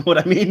downtime, if you know what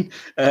I mean.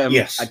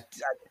 Yes.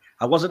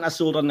 I wasn't as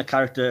sold on the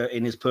character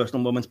in his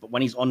personal moments, but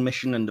when he's on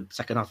mission in the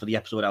second half of the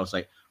episode, I was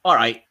like, all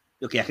right,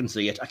 okay, I can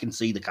see it. I can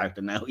see the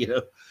character now, you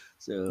know?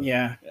 So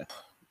yeah.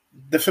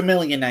 The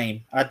familiar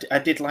name. I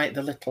did like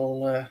the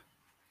little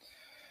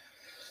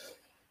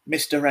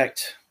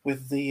misdirect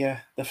with the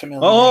familiar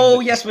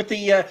name. Yes, with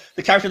the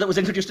character that was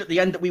introduced at the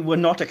end that we were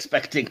not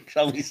expecting,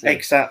 shall we say.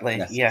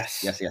 Exactly,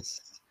 yes.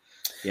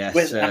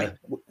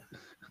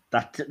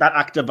 That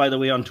actor, by the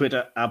way, on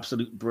Twitter,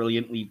 absolute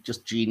brilliantly,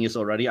 just genius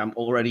already. I'm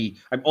already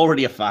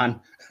a fan.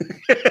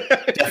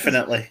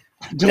 Definitely.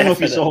 I don't know if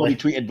you saw what he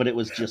tweeted, but it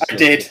was just. I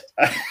did.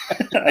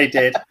 I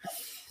did.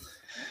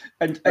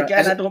 And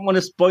again, I don't want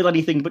to spoil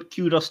anything, but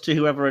kudos to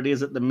whoever it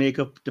is at the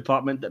makeup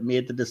department that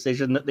made the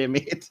decision that they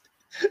made.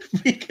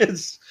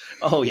 Because,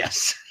 oh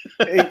yes,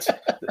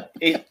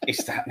 is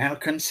that now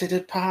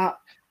considered part?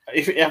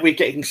 Are we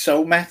getting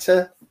so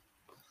meta?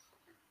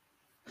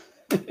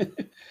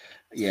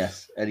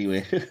 Yes.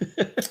 Anyway,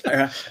 let's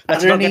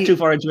not get too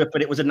far into it.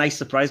 But it was a nice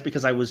surprise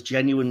because I was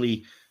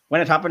genuinely,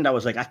 when it happened, I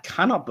was like, I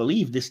cannot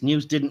believe this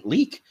news didn't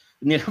leak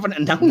and they haven't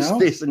announced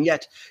this, and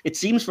yet it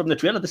seems from the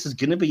trailer this is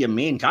going to be a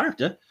main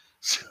character.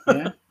 So,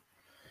 yeah.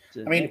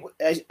 I mean,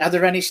 are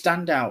there any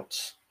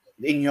standouts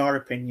in your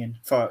opinion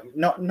for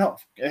not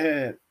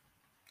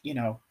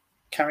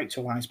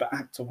character wise, but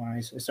actor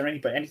wise? Is there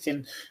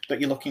anything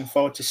that you're looking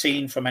forward to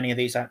seeing from any of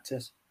these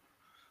actors?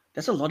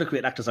 There's a lot of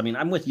great actors. I mean,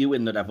 I'm with you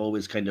in that I've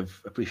always kind of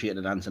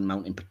appreciated Anson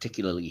Mount, in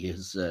particularly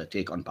his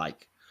take on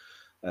Pike.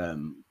 But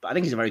I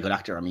think he's a very good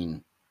actor. I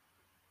mean,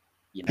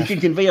 he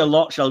can convey a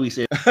lot, shall we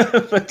say?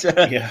 But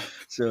yeah.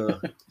 So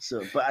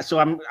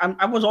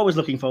I was always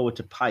looking forward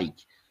to Pike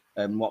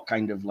and what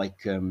kind of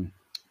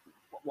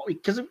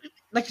because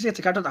like you say, it's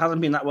a character that hasn't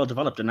been that well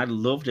developed, and I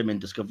loved him in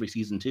Discovery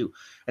season 2.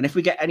 And if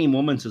we get any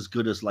moments as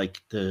good as like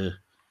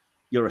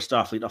you're a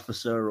Starfleet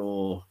officer,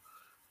 or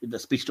the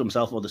speech to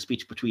himself, or the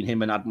speech between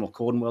him and Admiral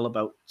Cornwell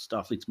about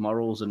Starfleet's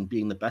morals and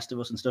being the best of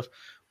us and stuff,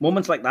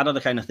 moments like that are the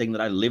kind of thing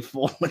that I live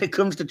for when it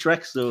comes to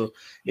Trek. So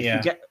if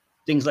you get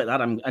things like that,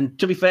 and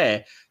to be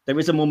fair, there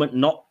is a moment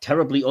not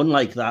terribly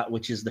unlike that,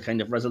 which is the kind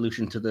of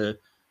resolution to the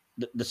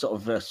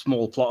sort of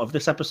small plot of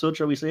this episode,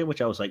 shall we say,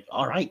 which I was like,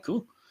 all right,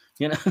 cool.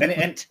 You know, and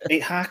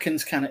it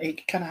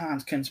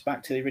harkens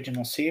back to the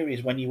original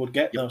series when you would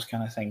get those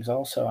kind of things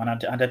also, and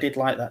I did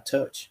like that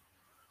touch.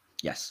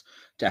 Yes,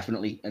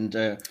 definitely. And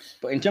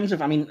but in terms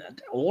of, I mean,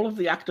 all of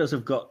the actors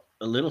have got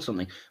a little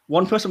something.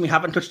 One person we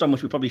haven't touched on,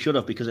 which we probably should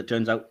have, because it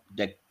turns out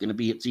they're going to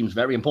be, it seems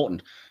very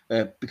important,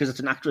 because it's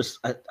an actress.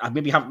 I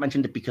maybe haven't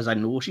mentioned it because I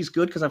know she's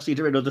good because I've seen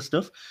her in other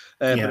stuff.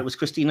 But it was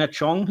Christina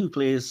Chong who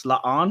plays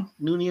La'an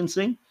Noonien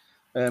Singh.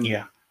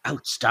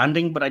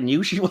 Outstanding, but I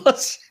knew she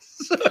was.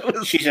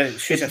 So she's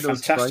a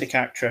fantastic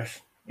actress.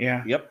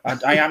 Yeah. Yep.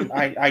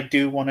 I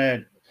do want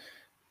to.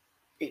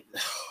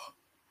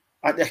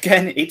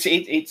 Again,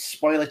 it's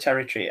spoiler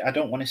territory. I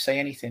don't want to say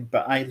anything,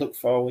 but I look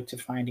forward to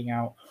finding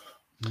out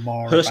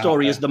more. Her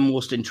story is the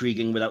most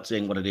intriguing without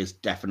saying what it is,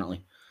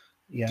 definitely.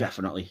 Yeah.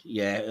 Definitely.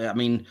 Yeah. I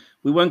mean,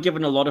 we weren't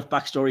given a lot of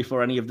backstory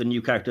for any of the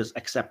new characters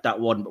except that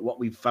one, but what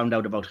we've found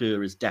out about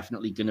her is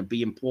definitely going to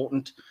be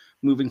important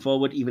moving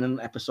forward, even in an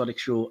episodic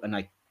show, and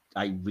I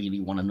really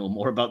want to know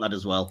more about that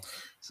as well.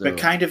 So, but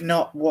kind of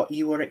not what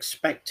you were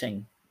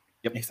expecting,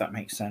 if that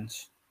makes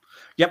sense.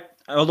 Yep.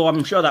 Although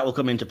I'm sure that will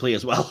come into play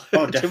as well.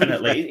 Oh,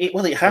 definitely.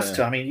 It has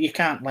to. I mean, you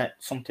can't let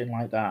something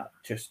like that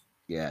just...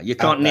 Yeah, you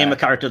can't name a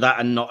character that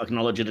and not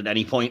acknowledge it at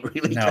any point,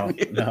 really.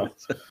 No.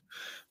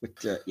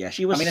 But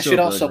she was. I mean, I should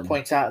also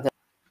point out that.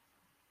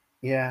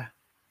 Yeah.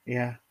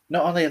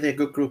 Not only are they a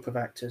good group of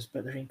actors,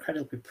 but they're an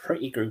incredibly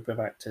pretty group of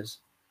actors.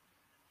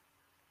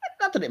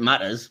 Not that it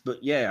matters,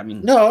 but yeah, I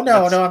mean. No.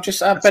 I'm just.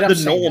 That's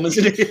the norm,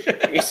 isn't it?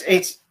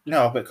 It's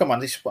no, but come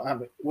on. This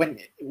when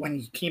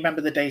can you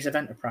remember the days of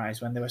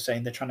Enterprise when they were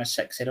saying they're trying to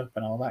sex it up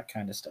and all that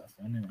kind of stuff,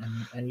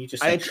 and you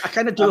just. I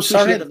kind of do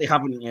appreciate that they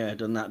haven't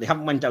done that. They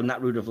haven't went down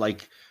that route of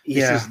like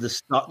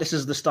this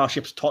is the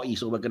starship's totty,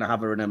 so we're going to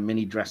have her in a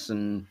mini dress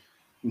and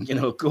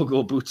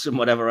go-go boots and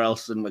whatever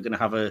else, and we're going to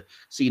have a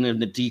scene in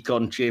the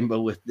decon chamber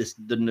with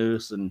the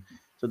nurse, and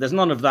so there's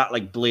none of that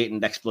like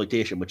blatant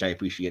exploitation, which I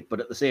appreciate. But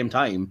at the same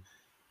time,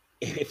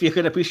 if you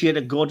can appreciate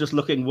a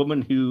gorgeous-looking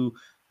woman who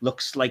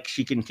looks like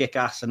she can kick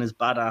ass and is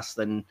badass,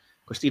 then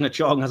Christina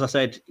Chong, as I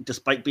said,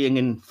 despite being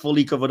in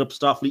fully covered up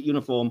Starfleet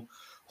uniform,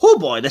 oh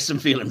boy, there's some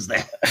feelings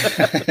there.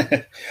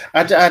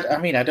 I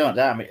mean,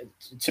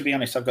 to be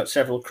honest, I've got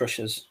several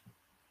crushes.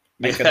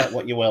 Make of that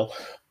what you will.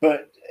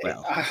 But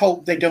I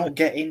hope they don't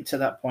get into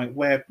that point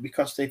where,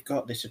 because they've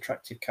got this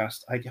attractive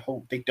cast, I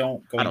hope they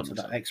don't go into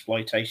that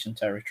exploitation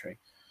territory.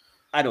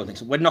 I don't think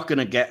so. We're not going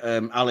to get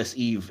Alice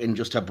Eve in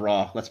just her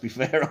bra. Let's be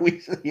fair. Are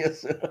we?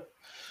 Yes.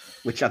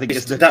 Which I think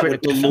is the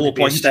critical low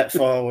point. Step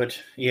forward.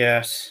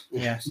 Yes.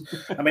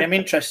 I mean, I'm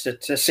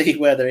interested to see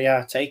where they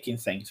are taking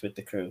things with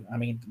the crew. I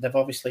mean, they've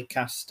obviously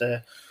cast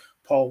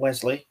Paul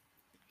Wesley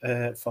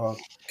for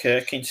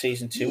Kirk in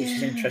season 2, which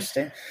is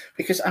interesting.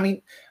 Because, I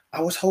mean,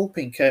 I was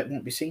hoping Kirk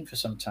won't be seen for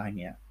some time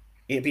yet.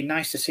 It'd be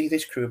nice to see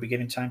this crew be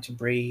given time to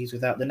breathe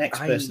without the next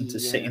person to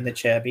sit in the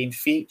chair being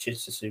featured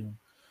so soon.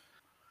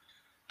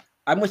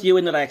 I'm with you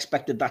in that I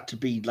expected that to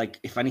be, like,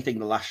 if anything,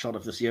 the last shot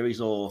of the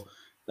series, or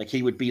like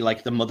he would be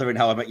like the mother in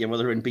How I Met Your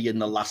Mother and be in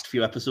the last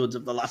few episodes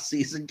of the last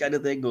season kind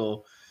of thing,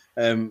 or,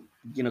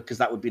 because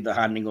that would be the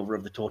handing over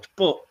of the torch.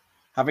 But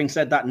having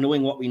said that,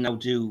 knowing what we now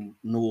do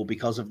know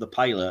because of the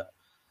pilot,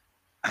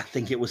 I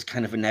think it was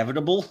kind of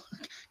inevitable,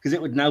 because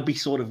it would now be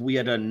sort of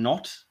weirder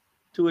not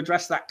to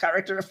address that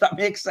character, if that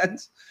makes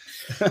sense.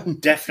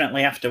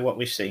 Definitely after what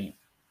we've seen.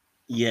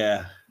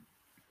 Yeah.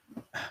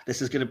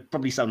 This is going to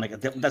probably sound like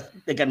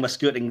again, we're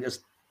skirting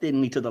as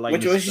thinly to the line. We're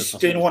just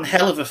doing one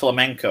hell of a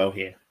flamenco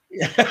here.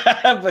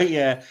 But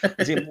yeah,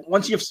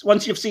 once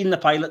you've seen the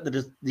pilot, that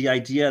is the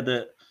idea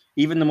that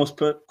even the most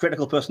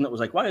critical person that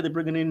was like, why are they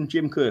bringing in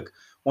Jim Kirk?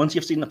 Once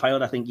you've seen the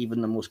pilot, I think even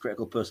the most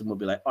critical person will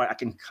be like, all right, I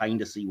can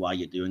kind of see why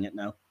you're doing it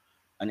now.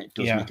 And it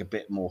does make a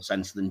bit more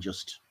sense than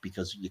just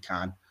because you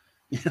can.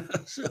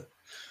 So,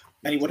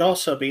 and it would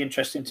also be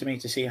interesting to me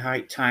to see how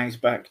it ties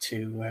back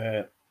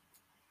to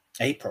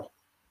April.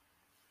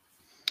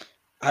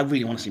 I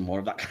really want to see more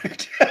of that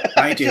character.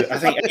 I do. I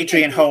think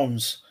Adrian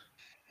Holmes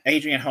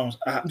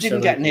didn't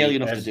get nearly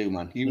enough to do,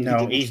 man.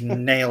 He's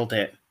nailed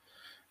it.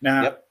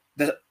 Now,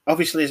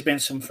 obviously, there's been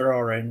some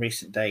furore in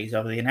recent days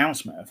over the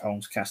announcement of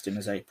Holmes casting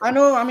as April. I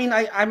know. I mean,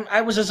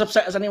 I was as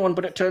upset as anyone,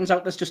 but it turns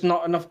out there's just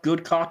not enough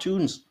good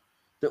cartoons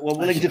that were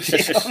willing to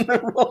take on the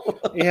role.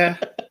 Yeah.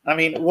 I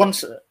mean,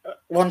 once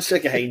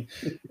again,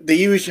 the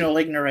usual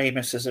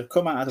ignoramuses have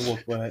come out of the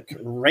woodwork,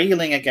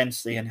 railing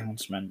against the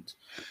announcement.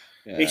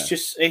 Yeah. It's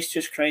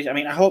just crazy. I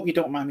mean, I hope you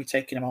don't mind me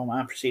taking a moment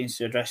and proceeding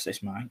to address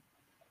this, Mike.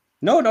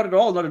 No, not at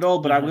all.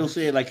 But I will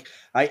say, like,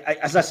 I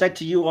as I said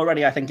to you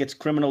already, I think it's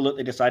criminal that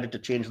they decided to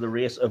change the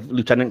race of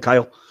Lieutenant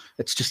Kyle.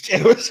 It's just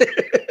it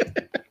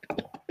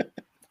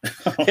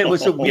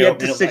was a weird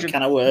decision.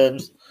 Kind of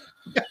worms.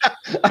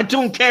 I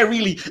don't care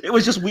really. It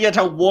was just weird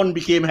how one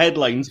became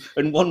headlines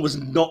and one was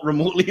not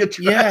remotely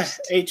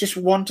addressed. Yeah, it just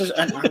wanders,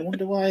 and I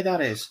wonder why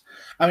that is.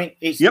 I mean,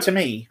 it's to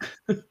me,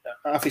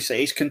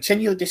 obviously, it's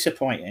continually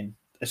disappointing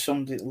as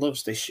somebody that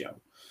loves this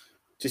show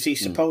to see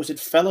supposed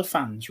fellow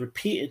fans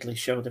repeatedly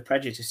show the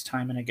prejudice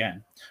time and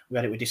again. We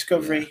had it with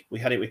Discovery, we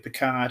had it with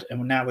Picard,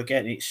 and now we're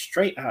getting it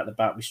straight out of the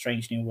bat with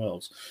Strange New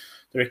Worlds.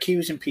 They're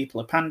accusing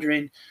people of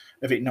pandering,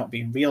 of it not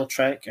being real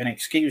Trek, and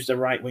excuse the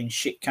right-wing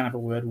shit kind of a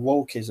word,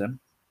 wokeism,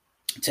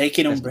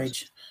 taking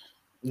umbrage.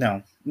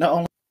 No, not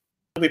only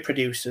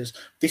producers,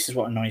 this is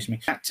what annoys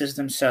me, actors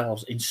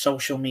themselves in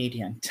social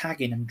media and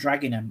tagging and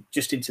dragging them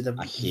just into the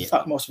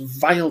most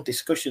vile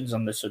discussions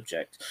on the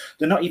subject.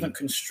 They're not even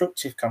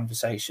constructive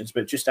conversations,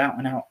 but just out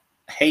and out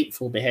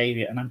hateful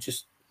behaviour, and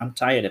I'm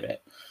tired of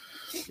it.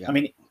 Yeah. I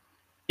mean,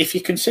 if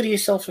you consider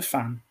yourself a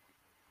fan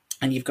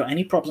and you've got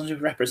any problems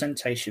with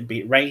representation, be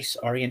it race,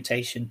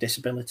 orientation,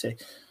 disability,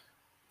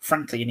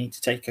 frankly, you need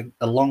to take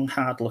a long,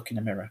 hard look in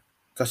the mirror,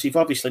 because you've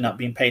obviously not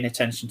been paying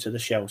attention to the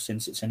show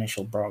since its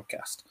initial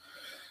broadcast.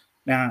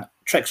 Now,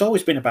 Trek's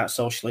always been about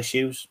social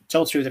issues,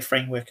 told through the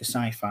framework of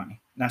sci-fi.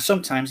 Now,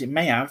 sometimes it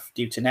may have,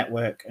 due to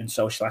network and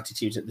social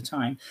attitudes at the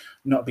time,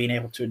 not being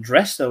able to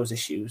address those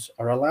issues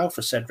or allow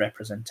for said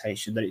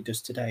representation that it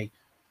does today.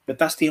 But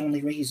that's the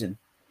only reason.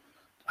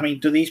 I mean,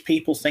 do these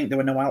people think there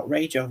were no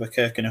outrage over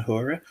Kirk and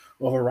Uhura,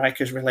 over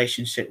Riker's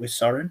relationship with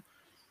Soren?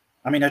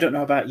 I mean, I don't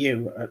know about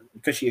you,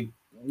 because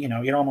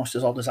you're almost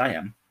as old as I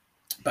am.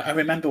 But I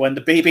remember when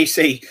the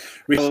BBC...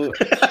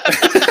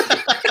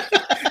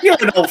 You're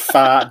an old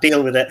fart,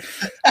 deal with it.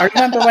 I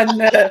remember when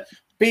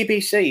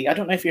BBC, I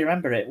don't know if you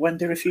remember it, when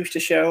they refused to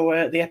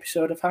show the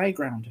episode of High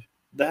Ground.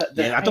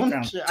 I don't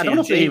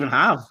know if they even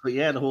have, but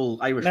yeah, the whole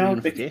Irish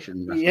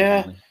reunification.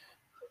 Yeah.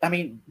 I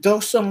mean, though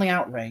suddenly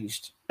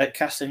outraged at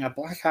casting a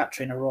black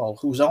actor in a role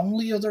whose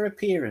only other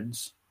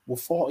appearance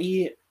was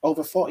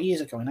over 40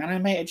 years ago in an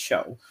animated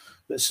show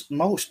that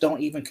most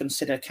don't even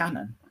consider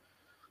canon,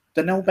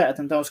 they're no better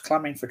than those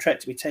clamouring for Trek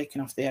to be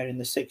taken off the air in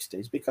the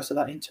 60s because of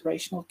that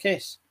interracial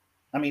kiss.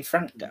 I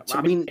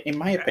mean, in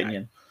my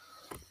opinion,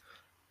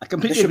 I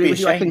completely agree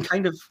with you. I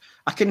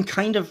can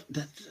kind of.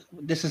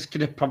 This is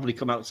going to probably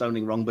come out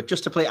sounding wrong, but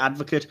just to play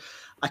advocate,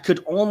 I could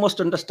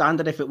almost understand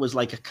it if it was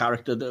like a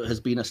character that has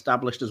been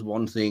established as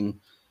one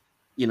thing,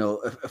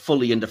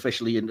 fully and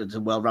officially, and it's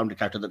a well-rounded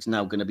character that's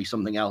now going to be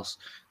something else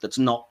that's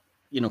not,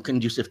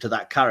 conducive to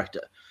that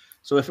character.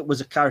 So if it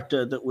was a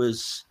character that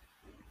was.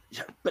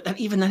 But then,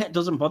 even then, it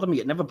doesn't bother me.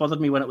 It never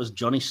bothered me when it was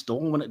Johnny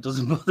Storm. When it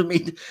doesn't bother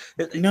me,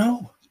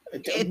 no.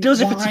 It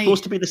does if it's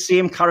supposed to be the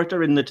same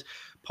character in that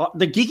part.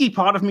 The geeky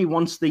part of me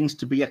wants things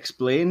to be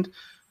explained,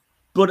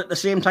 but at the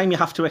same time, you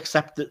have to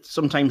accept that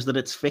sometimes that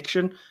it's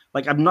fiction.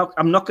 Like I'm not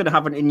going to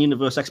have an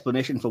in-universe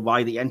explanation for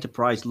why the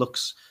Enterprise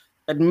looks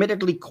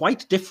admittedly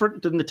quite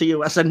different than the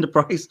TOS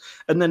Enterprise,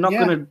 and they're not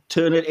going to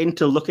turn it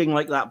into looking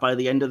like that by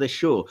the end of this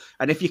show.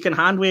 And if you can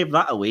handwave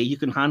that away, you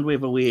can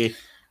handwave away,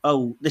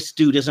 oh, this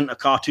dude isn't a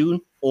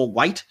cartoon or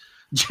white.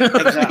 Do you know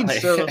what I mean?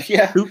 So,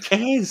 who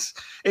cares?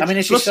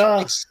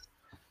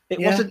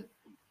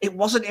 It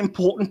wasn't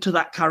important to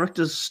that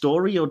character's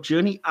story or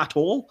journey at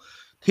all.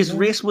 His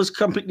race was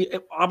completely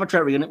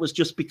arbitrary, and it was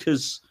just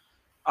because,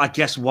 I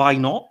guess, why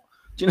not?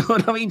 Do you know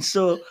what I mean?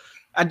 So,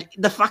 and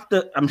the fact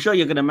that, I'm sure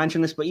you're going to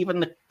mention this, but even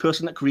the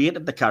person that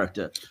created the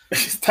character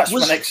was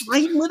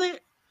fine with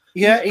it.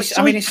 Yeah,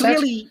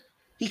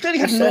 he clearly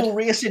had no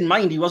race in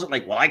mind. He wasn't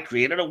like, well, I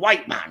created a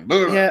white man.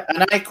 Yeah,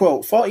 and I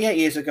quote, 48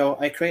 years ago,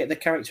 I created the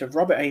character of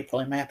Robert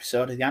April in my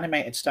episode of the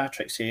animated Star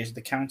Trek series,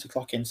 The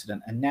Counterclock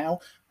Incident. And now,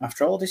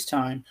 after all this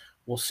time,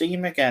 we'll see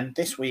him again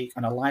this week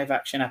on a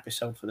live-action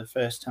episode for the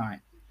first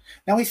time.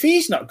 Now, if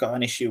he's not got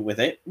an issue with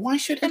it, why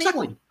should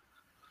anyone?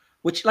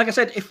 Which, like I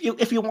said,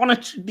 if you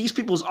want to, these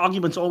people's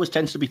arguments always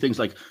tends to be things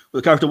like, well,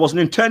 the character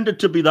wasn't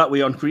intended to be that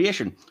way on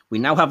creation. We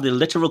now have the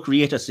literal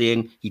creator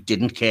saying he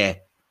didn't care.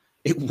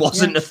 It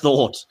wasn't a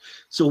thought.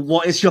 So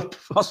what is your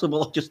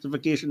possible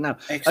justification now?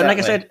 Exactly. And like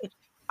I said,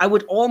 I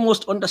would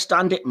almost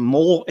understand it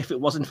more if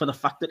it wasn't for the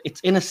fact that it's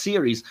in a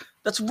series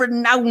that's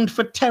renowned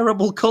for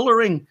terrible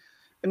coloring.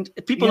 And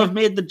people have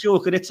made the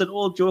joke, and it's an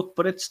old joke,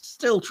 but it's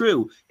still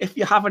true. If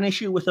you have an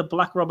issue with a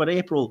black Robert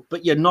April,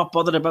 but you're not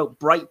bothered about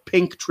bright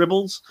pink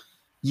tribbles,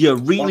 you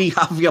really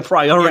have your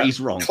priorities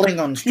wrong.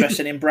 Klingons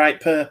dressing in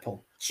bright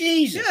purple.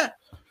 Jesus. Yeah.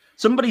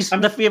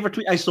 The favorite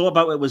tweet I saw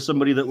about it was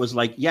somebody that was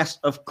like, yes,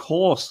 of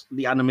course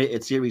the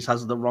animated series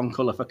has the wrong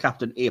color for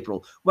Captain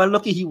April. Well,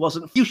 lucky he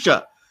wasn't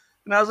fuchsia.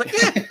 And I was like,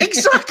 yeah,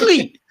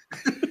 exactly.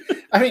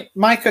 I mean,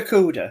 Mike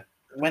Okuda,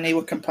 when they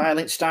were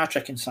compiling Star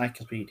Trek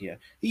Encyclopedia,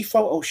 he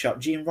photoshopped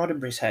Gene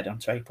Roddenberry's head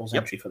onto April's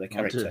entry for the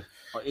character.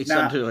 It's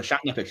onto a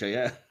Shatner picture,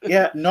 yeah.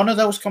 Yeah, none of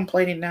those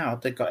complaining now,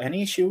 they've got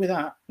any issue with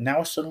that.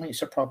 Now suddenly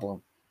it's a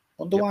problem.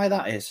 Wonder why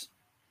that is.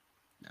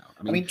 No,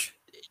 I mean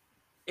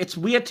it's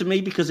weird to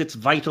me because it's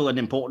vital and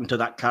important to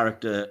that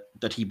character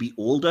that he be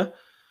older,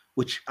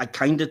 which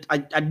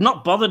I'm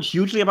not bothered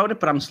hugely about it,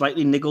 but I'm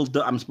slightly niggled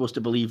that I'm supposed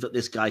to believe that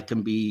this guy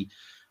can be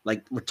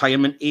like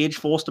retirement age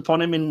forced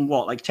upon him in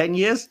 10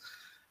 years?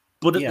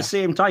 But at the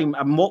same time,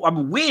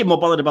 I'm way more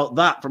bothered about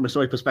that from a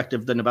story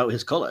perspective than about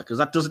his color, because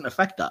that doesn't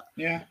affect that.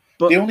 Yeah.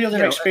 But the only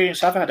other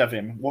experience I've had of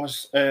him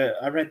was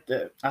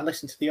I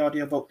listened to the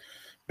audiobook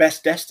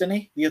Best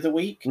Destiny the other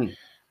week,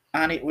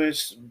 and it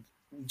was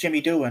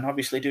Jimmy Doohan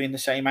obviously doing the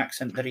same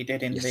accent that he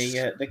did in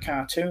the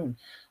cartoon.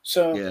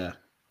 So,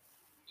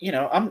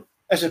 I'm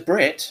as a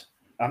Brit,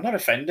 I'm not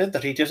offended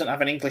that he doesn't have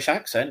an English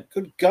accent.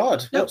 Good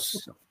God. No.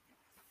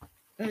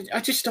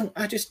 I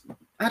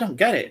don't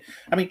get it.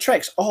 I mean,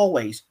 Trek's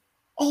always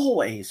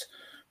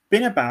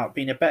been about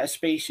being a better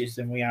species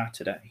than we are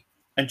today.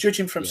 And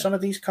judging from some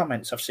of these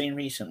comments I've seen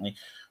recently,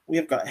 we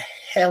have got a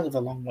hell of a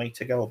long way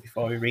to go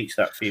before we reach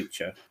that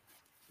future.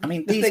 I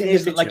mean, the thing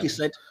is that, like you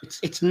said,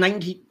 it's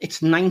 90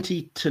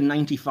 to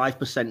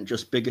 95%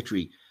 just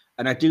bigotry.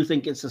 And I do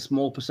think it's a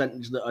small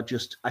percentage that are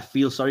just, I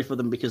feel sorry for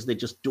them because they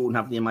just don't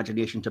have the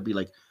imagination to be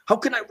like, how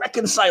can I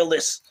reconcile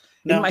this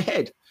in my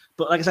head?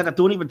 But like I said, I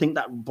don't even think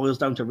that boils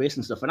down to race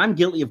and stuff. And I'm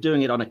guilty of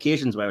doing it on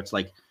occasions where it's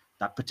like,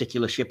 that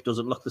particular ship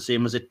doesn't look the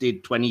same as it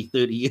did 20,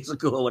 30 years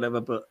ago or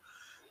whatever. But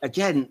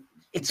again,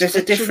 there's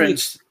a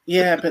difference.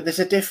 Yeah, but there's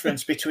a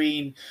difference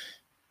between,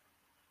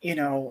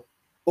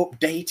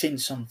 updating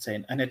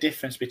something and a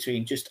difference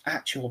between just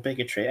actual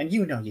bigotry. And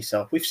you know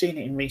yourself, we've seen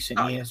it in recent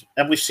years,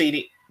 and we've seen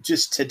it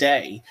just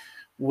today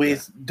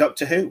with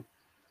Doctor Who.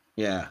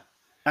 Yeah.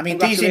 I mean,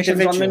 these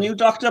individuals on the new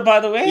Doctor,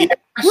 by the way.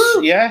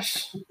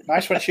 Yes.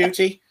 Nice one,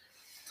 Shooty.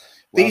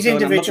 These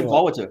individuals. I'm looking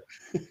forward to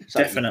it.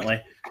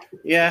 Definitely.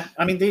 Yeah.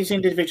 I mean, these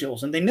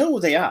individuals, and they know who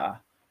they are.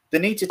 They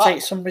need to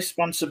take some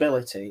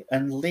responsibility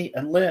and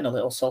learn a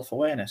little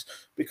self-awareness,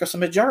 because the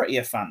majority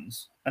of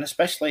fans, and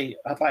especially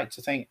I'd like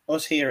to think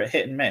us here at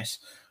Hit and Miss,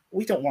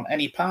 we don't want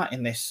any part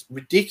in this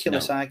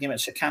ridiculous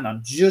arguments of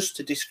canon just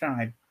to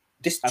disguise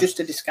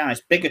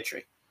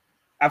bigotry.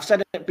 I've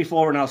said it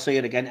before and I'll say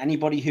it again.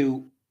 Anybody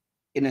who,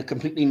 in a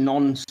completely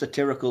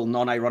non-satirical,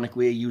 non-ironic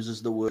way,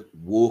 uses the word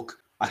woke,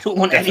 I don't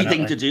want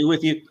anything to do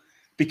with you,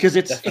 because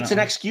it's an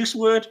excuse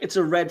word. It's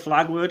a red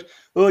flag word.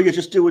 Oh, you're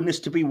just doing this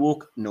to be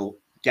woke. No.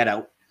 Get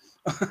out.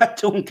 I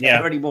don't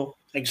care anymore.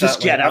 Exactly.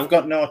 Just get out. I've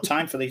got no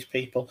time for these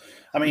people.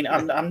 I mean,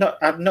 I'm not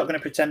going to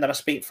pretend that I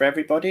speak for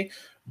everybody,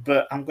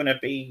 but I'm going to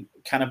be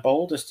kind of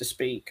bold as to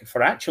speak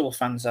for actual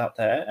fans out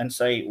there and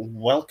say,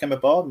 welcome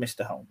aboard,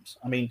 Mr. Holmes.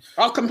 I mean,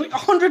 I'll complete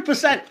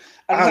 100%.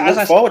 I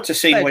look forward to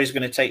seeing where he's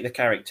going to take the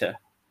character.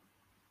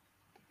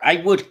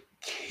 I would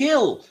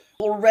kill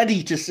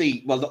already to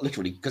see, well, not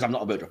literally, because I'm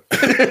not a murderer,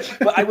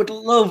 but I would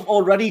love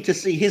already to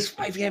see his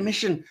 5-year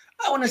mission.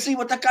 I want to see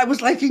what that guy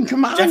was like in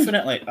command.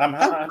 Definitely.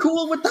 How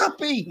cool would that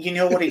be? You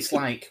know what it's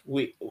like?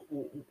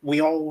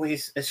 We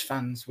always, as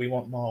fans, we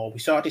want more. We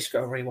saw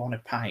Discovery, we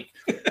wanted Pike.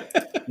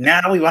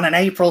 Now we want an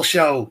April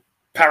show,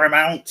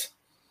 Paramount.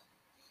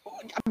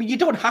 I mean, you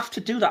don't have to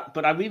do that,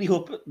 but I really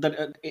hope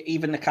that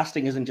even the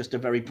casting isn't just a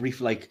very brief,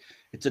 like,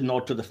 it's a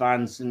nod to the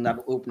fans in that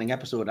opening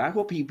episode. I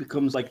hope he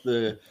becomes like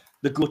the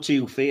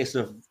go-to face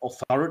of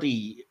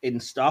authority in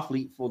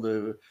Starfleet for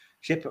the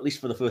ship, at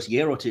least for the first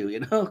year or two,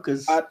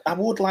 because I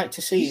would like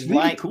to see him,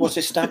 really cool. Was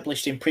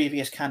established in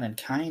previous canon,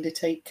 kind of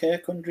take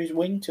Kirk under his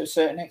wing to a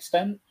certain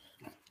extent.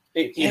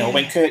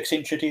 When Kirk's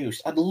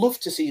introduced, I'd love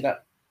to see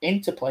that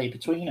interplay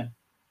between them.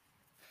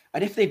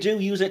 And if they do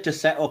use it to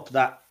set up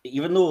that,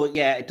 even though,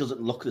 it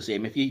doesn't look the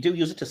same, if you do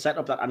use it to set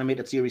up that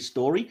animated series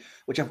story,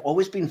 which I've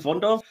always been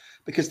fond of,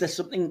 because there's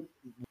something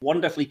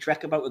wonderfully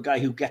Trek about a guy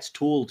who gets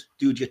told,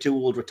 dude, you're too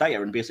old,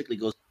 retire, and basically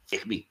goes,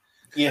 take me.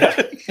 Yeah.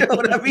 You know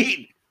what I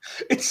mean?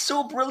 It's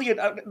so brilliant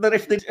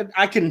that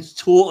I can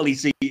totally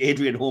see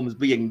Adrian Holmes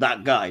being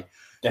that guy.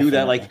 Definitely. Who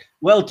they're like,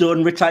 well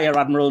done, retire,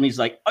 Admiral. And he's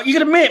like, are you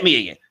going to make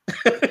me?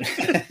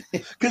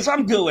 Because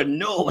I'm going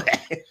nowhere.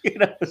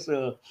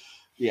 So...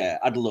 yeah,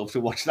 I'd love to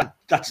watch that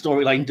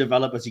storyline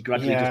develop as he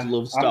gradually just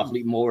loves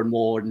Starfleet more and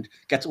more and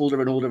gets older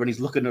and older, and he's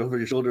looking over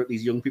his shoulder at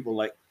these young people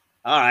like,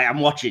 all right,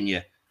 I'm watching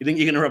you. You think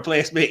you're going to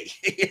replace me?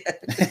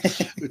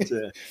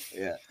 But,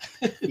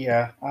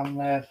 yeah.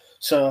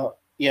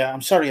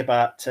 I'm sorry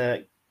about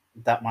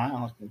that, man.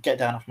 I'll get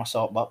down off my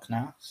soapbox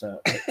now. So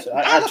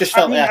I just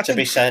felt it had to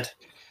be said.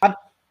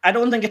 I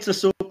don't think it's a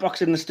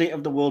soapbox in the state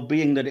of the world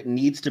being that it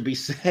needs to be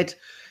said.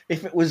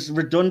 If it was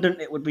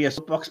redundant, it would be a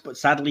soapbox. But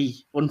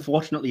sadly,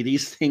 unfortunately,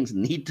 these things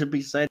need to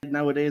be said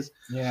nowadays.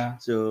 Yeah.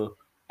 So,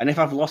 and if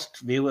I've lost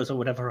viewers or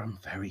whatever, I'm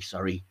very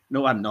sorry.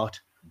 No, I'm not.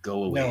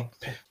 Go away.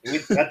 No,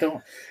 I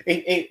don't.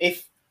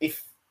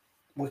 If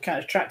we're kind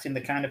of attracting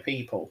the kind of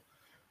people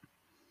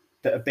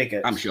that are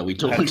bigots, I'm sure we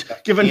don't.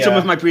 Given some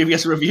of my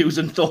previous reviews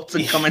and thoughts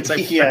and comments,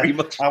 I very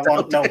much. I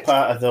want no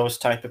part of those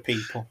type of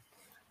people.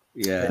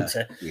 Yeah.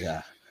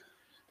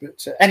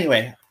 But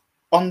anyway,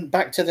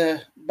 back to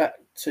the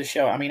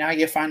show. I mean, how are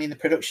you finding the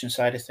production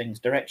side of things?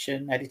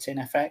 Direction, editing,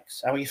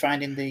 FX? How are you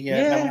finding the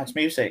Nomad's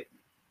music?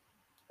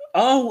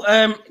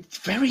 Oh,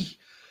 very.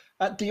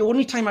 The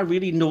only time I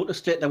really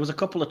noticed it, there was a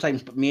couple of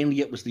times, but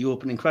mainly it was the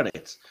opening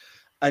credits.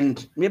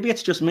 And maybe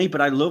it's just me,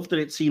 but I love that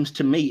it seems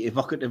to me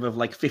evocative of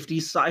like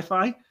 50s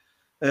sci-fi.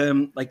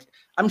 Like,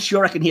 I'm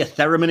sure I can hear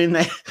theremin in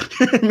there.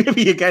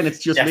 Maybe again, it's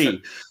just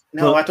me.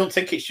 No, I don't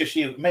think it's just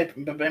you.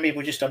 Maybe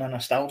we're just on a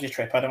nostalgia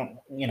trip. I don't,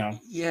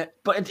 Yeah,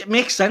 but it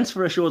makes sense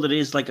for a show that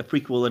is like a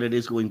prequel, that it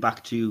is going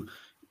back to,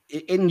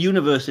 in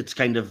universe, it's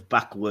kind of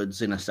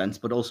backwards in a sense,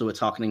 but also it's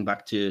harkening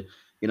back to,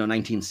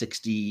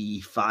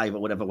 1965 or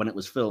whatever, when it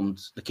was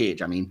filmed, The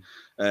Cage, I mean,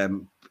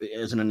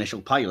 as an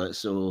initial pilot.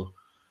 So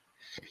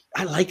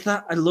I like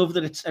that. I love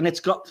that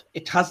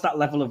it has that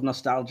level of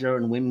nostalgia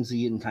and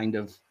whimsy, and kind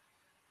of,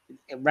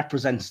 it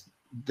represents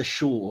the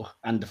show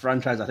and the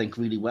franchise, I think,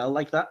 really well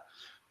like that.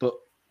 But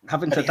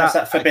having said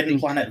that, Forbidden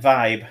Planet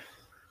vibe.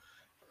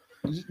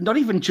 Not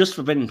even just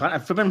Forbidden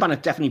Planet. Forbidden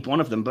Planet definitely one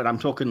of them, but I'm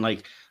talking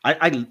like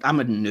I'm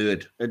a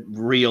nerd, a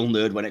real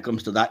nerd when it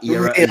comes to that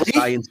era of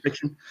science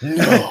fiction.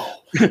 No.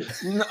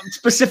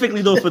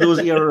 Specifically though, for those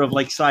era of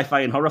like sci-fi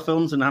and horror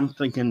films, and I'm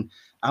thinking,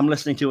 I'm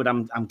listening to it,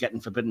 I'm getting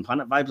Forbidden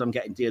Planet vibes. I'm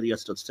getting Day the Earth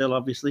Stood Still,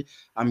 obviously.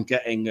 I'm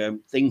getting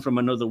Thing from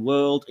Another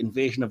World,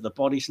 Invasion of the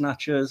Body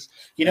Snatchers.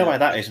 You know why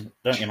that is,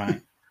 don't you,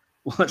 Mike?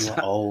 What's You're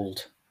that?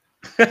 old.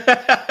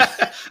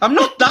 I'm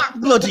not that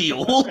bloody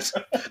old.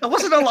 I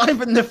wasn't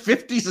alive in the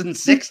 50s and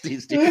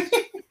 60s, dude.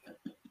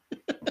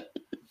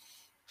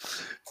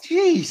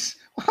 Jeez,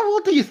 how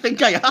old do you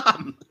think I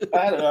am?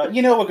 I don't know.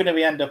 You know we're going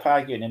to end up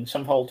arguing in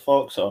some old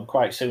folks home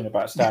quite soon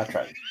about Star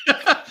Trek.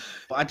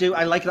 I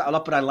like that a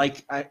lot, but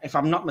if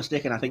I'm not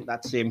mistaken, I think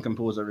that same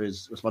composer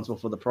is responsible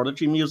for the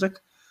Prodigy music,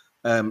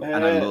 and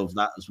I love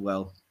that as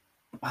well.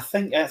 I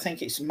think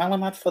it's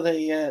Malamud for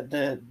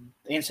the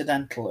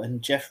incidental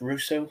and Jeff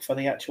Russo for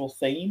the actual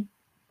theme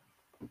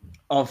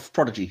of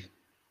Prodigy.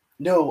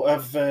 No,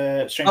 of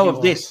Strange New of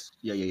Worlds. This.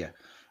 Yeah.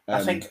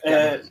 I think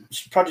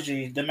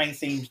Prodigy, the main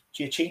theme,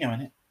 Giacchino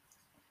in it.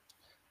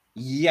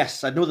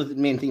 Yes, I know that the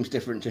main theme's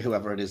different to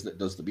whoever it is that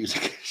does the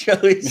music. Shall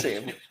we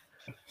say?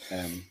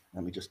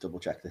 Let me just double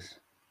check this.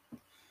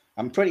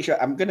 I'm pretty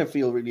sure I'm going to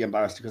feel really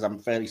embarrassed because I'm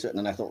fairly certain,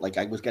 and I thought like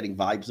I was getting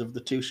vibes of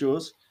the two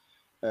shows.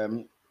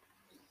 Nami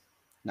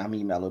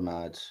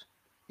Melamad,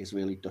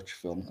 Israeli Dutch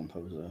film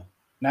composer.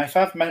 Now,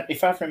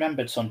 if I've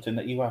remembered something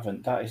that you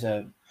haven't, that is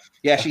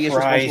she is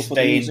responsible for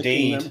the music.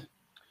 Indeed.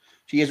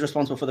 She is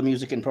responsible for the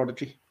music in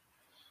Prodigy.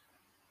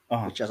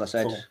 Oh, which, as I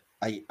said, cool.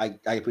 I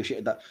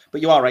appreciated that.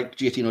 But you are right,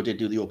 Giacchino did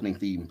do the opening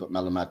theme, but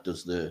Melamad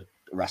does the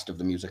rest of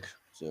the music.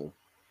 So,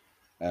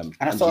 and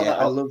I thought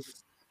I love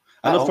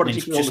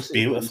Prodigy for all the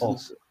beautiful.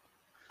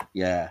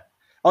 Yeah.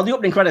 All the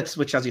opening credits,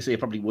 which, as you say,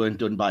 probably weren't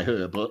done by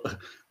her, but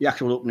the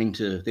actual opening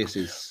to this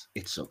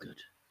it's so good.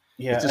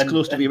 Yeah, it's as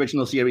close to the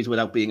original series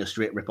without being a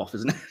straight rip-off,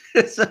 isn't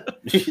it? So...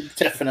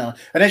 Definitely.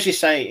 And as you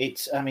say,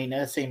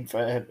 her theme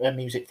for her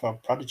music for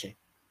Prodigy,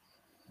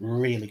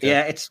 really good.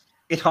 Yeah,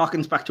 it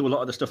harkens back to a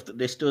lot of the stuff that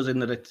this does, in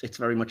that it's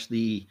very much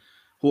the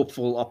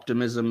hopeful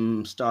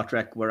optimism Star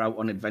Trek. We're out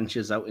on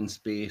adventures out in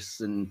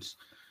space, and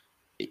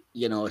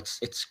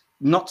it's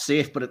not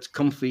safe, but it's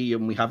comfy,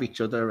 and we have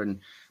each other. And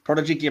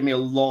Prodigy gave me a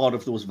lot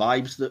of those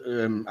vibes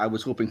that I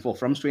was hoping for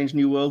from Strange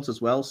New Worlds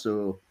as well.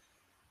 So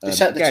they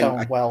set the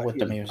tone well with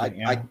the music.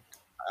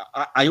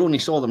 I only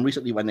saw them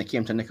recently when they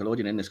came to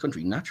Nickelodeon in this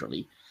country,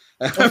 naturally.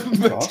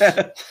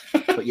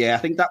 But yeah, I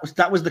think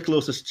that was the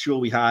closest show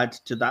we had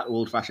to that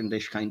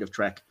old-fashioned-ish kind of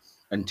Trek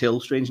until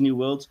Strange New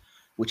Worlds,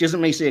 which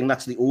isn't me saying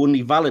that's the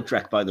only valid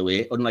Trek, by the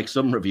way, unlike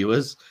some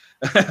reviewers.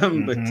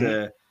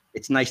 But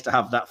it's nice to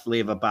have that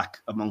flavour back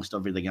amongst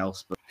everything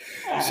else. But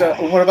so,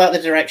 what about the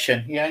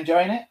direction? You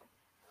enjoying it?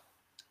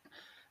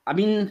 I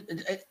mean,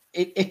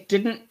 it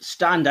didn't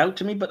stand out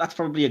to me, but that's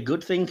probably a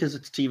good thing because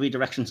it's TV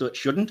direction, so it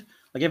shouldn't.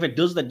 Like, if it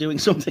does, they're doing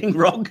something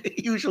wrong,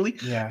 usually.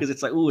 Yeah. Because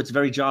it's like, it's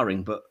very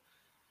jarring. But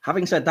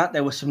having said that,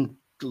 there were some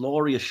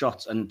glorious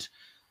shots. And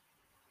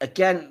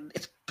again,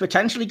 it's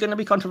potentially going to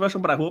be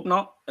controversial, but I hope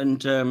not.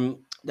 And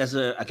there's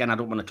again, I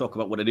don't want to talk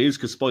about what it is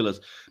because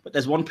spoilers, but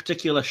there's one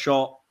particular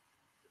shot,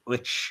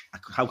 which,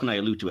 how can I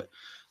allude to it?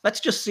 Let's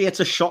just say it's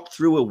a shot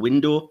through a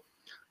window.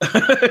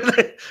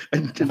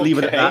 And to leave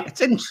it at that.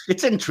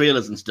 It's in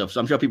trailers and stuff, so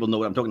I'm sure people know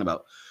what I'm talking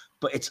about.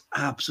 But it's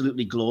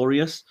absolutely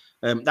glorious.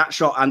 That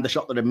shot and the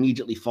shot that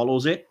immediately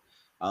follows it,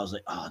 I was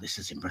like, this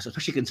is impressive,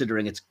 especially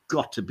considering it's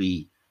got to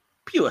be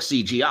pure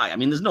CGI. I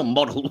mean, there's no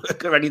model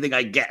work or anything,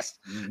 I guess,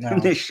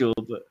 in this show.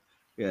 But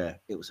yeah,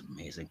 it was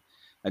amazing.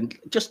 And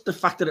just the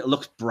fact that it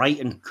looks bright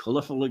and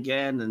colourful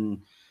again,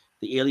 and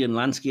the alien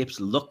landscapes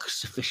look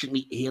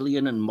sufficiently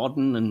alien and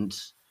modern, and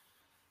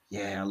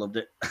yeah, I loved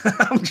it.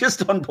 I'm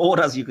just on board,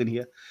 as you can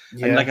hear.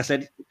 Yeah. And like I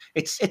said,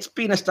 it's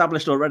been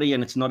established already,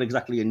 and it's not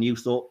exactly a new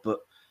thought, but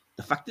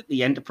the fact that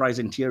the Enterprise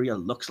interior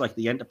looks like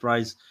the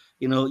Enterprise,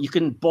 you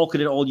can balk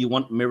at it all you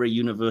want, mirror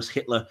universe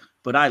Hitler,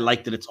 but I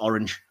like that it's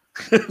orange.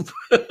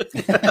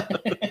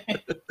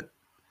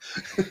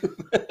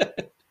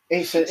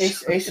 It's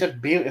a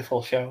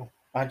beautiful show.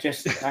 I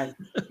sat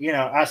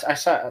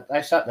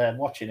there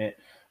watching it,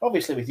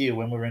 obviously with you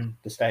when we were in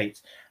the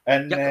States,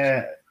 and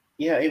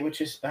it was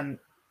just, and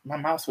my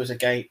mouth was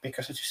agape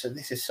because I just said,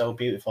 this is so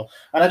beautiful.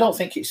 And I don't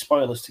think it's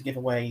spoilers to give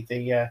away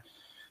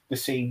the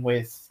scene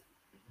with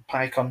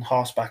Pike on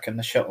horseback and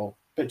the shuttle,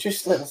 but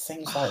just little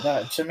things like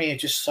that to me are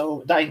just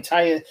so, that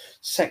entire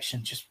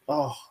section just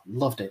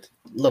loved it.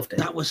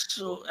 That was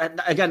so, and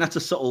again, that's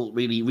a subtle,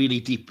 really, really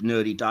deep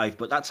nerdy dive,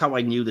 but that's how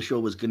I knew the show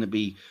was going to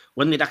be,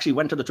 when they'd actually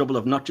went to the trouble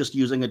of not just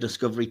using a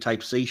Discovery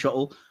type C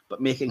shuttle,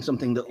 but making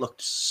something that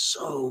looked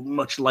so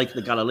much like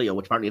the Galileo,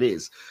 which apparently it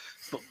is,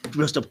 but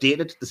just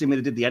updated the same way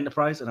they did the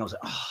Enterprise. And I was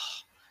like,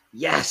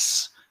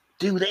 yes,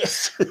 do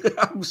this.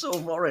 I'm so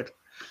for it.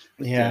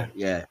 Yeah.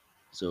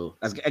 So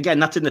again,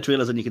 that's in the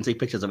trailers, and you can see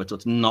pictures of it, so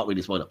it's not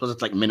really spoiled. Plus,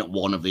 it's like minute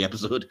 1 of the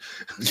episode.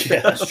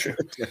 Yeah, that's true.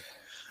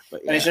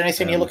 But, and is there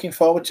anything you're looking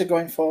forward to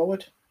going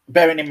forward?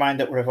 Bearing in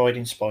mind that we're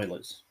avoiding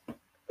spoilers.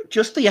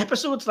 just the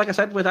episodes, like I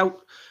said,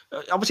 without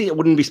obviously it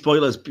wouldn't be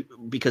spoilers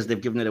because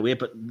they've given it away,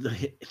 but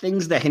the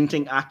things they're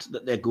hinting at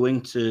that they're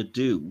going to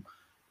do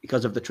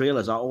because of the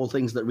trailers are all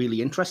things that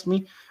really interest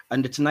me,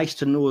 and it's nice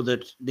to know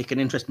that they can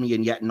interest me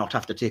and yet not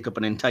have to take up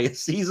an entire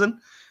season.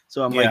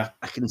 So I'm like,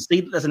 I can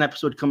see that there's an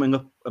episode coming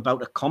up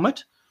about a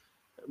comet,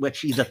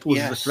 which either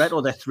poses a threat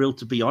or they're thrilled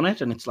to be on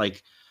it, and it's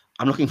like,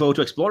 I'm looking forward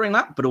to exploring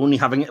that, but only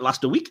having it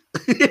last a week,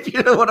 if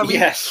you know what I mean.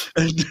 Yes.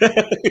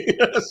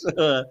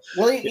 Well,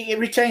 it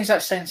retains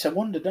that sense of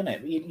wonder, doesn't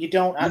it? You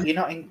don't, you're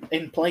not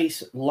in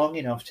place long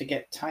enough to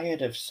get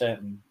tired of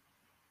certain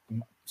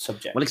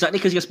subjects. Well, exactly,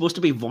 because you're supposed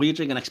to be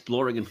voyaging and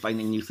exploring and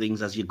finding new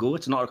things as you go.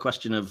 It's not a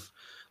question of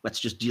let's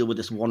just deal with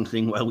this one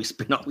thing while we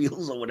spin our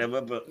wheels or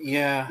whatever. But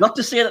not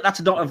to say that that's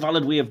not a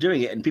valid way of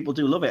doing it, and people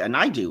do love it, and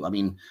I do. I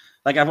mean,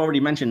 like I've already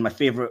mentioned,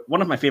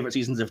 one of my favorite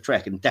seasons of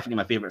Trek, and definitely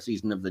my favorite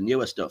season of the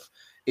newer stuff,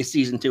 is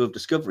season 2 of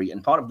Discovery.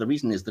 And part of the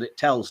reason is that it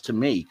tells, to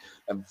me,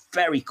 a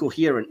very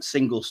coherent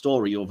single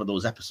story over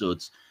those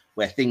episodes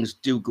where things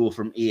do go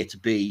from A to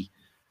B.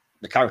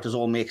 The characters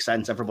all make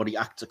sense. Everybody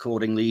acts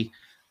accordingly.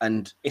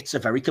 And it's a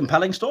very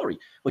compelling story,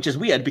 which is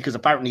weird because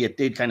apparently it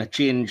did kind of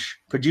change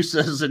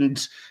producers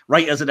and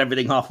writers and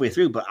everything halfway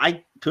through. But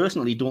I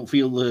personally don't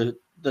feel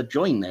the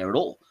join there at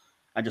all.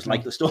 I just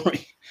like the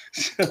story.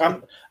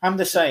 I'm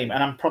the same,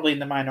 and I'm probably in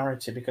the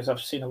minority because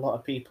I've seen a lot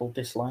of people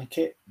dislike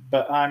it.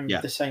 But I'm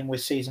the same with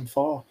season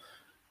 4.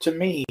 To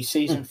me,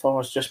 season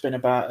 4 has just been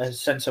about a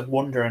sense of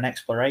wonder and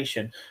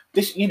exploration.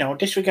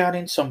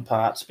 Disregarding some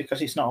parts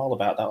because it's not all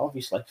about that,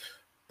 obviously.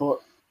 But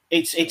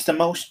it's the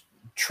most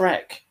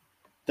Trek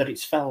that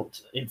it's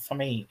felt for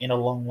me in a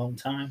long, long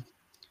time.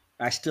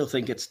 I still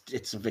think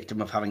it's a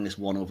victim of having this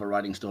one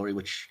overriding story,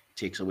 which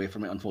takes away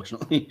from it,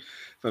 unfortunately,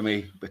 for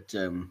me. But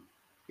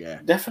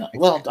definitely.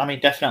 Well, I mean,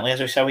 definitely, as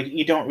we say,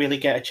 you don't really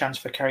get a chance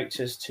for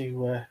characters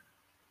to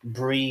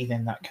breathe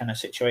in that kind of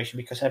situation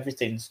because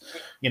everything's,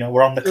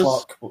 we're on the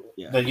clock.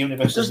 The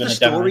universe is going to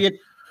die.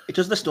 It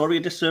does the story a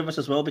disservice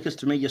as well because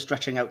to me, you're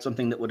stretching out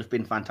something that would have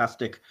been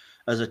fantastic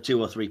as a 2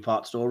 or 3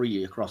 part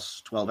story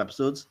across 12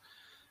 episodes,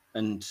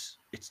 and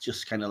it's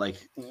just kind of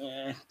like,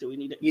 do we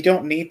need it? You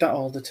don't need that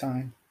all the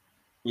time.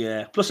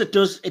 Yeah. Plus, it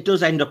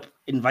does end up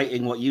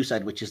inviting what you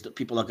said, which is that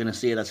people are going to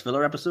see it as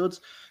filler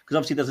episodes because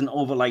obviously there's an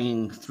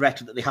overlying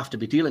threat that they have to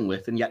be dealing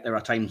with, and yet there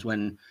are times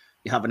when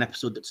you have an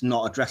episode that's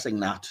not addressing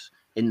that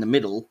in the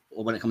middle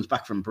or when it comes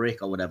back from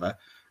break or whatever,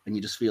 and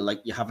you just feel like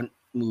you haven't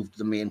moved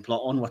the main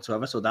plot on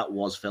whatsoever. So that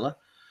was filler,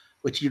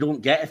 which you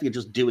don't get if you're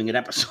just doing it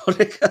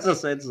episodic, as I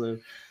said. So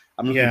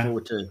I'm looking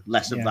forward to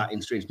less of that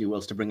in Strange New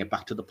Worlds to bring it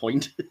back to the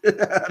point.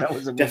 That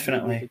was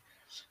definitely.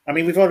 I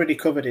mean, we've already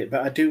covered it,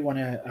 but I do want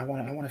to. I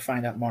want to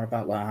find out more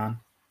about Lahan.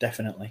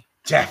 Definitely.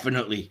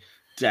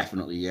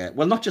 Yeah.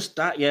 Well, not just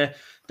that. Yeah,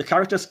 the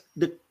characters,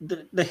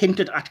 the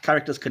hinted at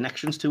characters'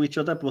 connections to each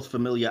other, both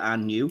familiar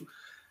and new,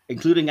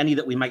 including any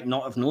that we might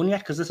not have known yet,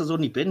 because this has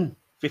only been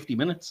 50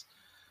 minutes,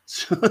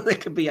 so there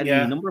could be any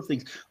number of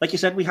things. Like you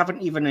said, we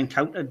haven't even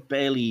encountered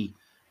barely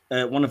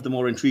one of the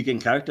more intriguing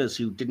characters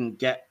who didn't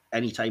get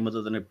any time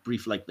other than a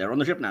brief, like they're on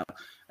the ship now.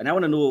 And I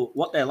want to know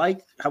what they're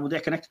like, how they're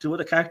connected to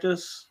other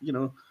characters.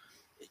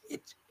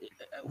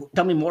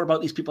 Tell me more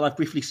about these people I've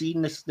briefly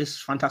seen.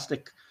 This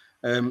fantastic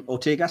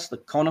Ortegas, the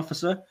con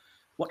officer.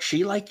 What's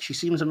she like? She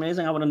seems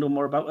amazing. I want to know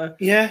more about her.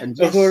 Yeah,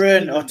 Uhura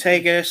and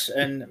Ortegas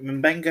and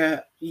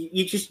Mbenga.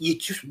 You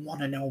just want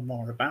to know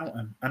more about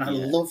them. And I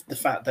love the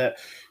fact that,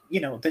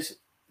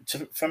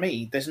 for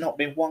me, there's not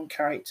been one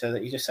character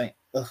that you just say,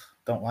 ugh,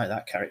 don't like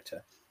that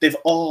character. They're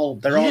all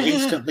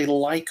instantly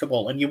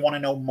likable, and you want to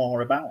know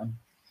more about them.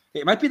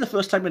 It might be the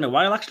first time in a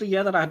while, actually,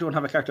 that I don't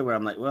have a character where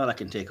I'm like, well, I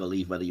can take or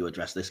leave whether you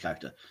address this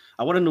character.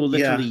 I want to know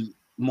literally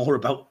more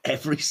about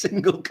every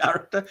single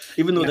character,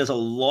 even though there's a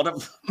lot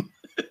of them.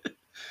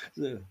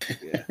 So,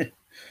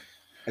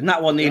 and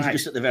that one they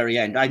introduced at the very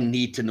end, I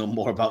need to know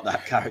more about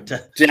that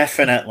character.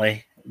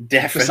 Definitely.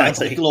 Besides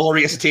the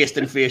glorious taste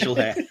in facial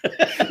hair.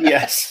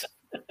 Yes.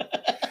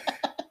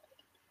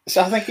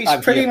 So I think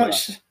it's pretty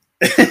much...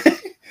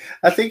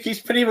 I think it's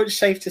pretty much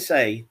safe to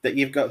say that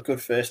you've got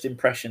good first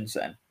impressions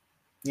then.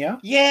 Yeah?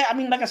 Yeah, I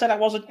mean, like I said,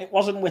 it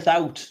wasn't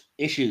without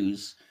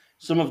issues.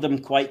 Some of them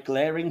quite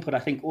glaring, but I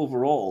think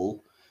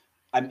overall,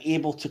 I'm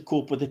able to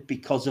cope with it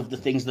because of the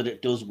things that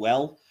it does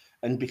well,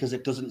 and because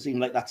it doesn't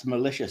seem like that's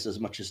malicious as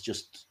much as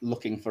just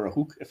looking for a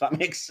hook, if that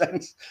makes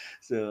sense.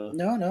 So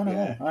no.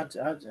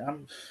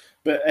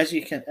 But as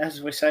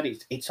we said,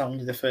 it's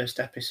only the first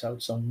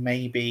episode, so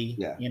maybe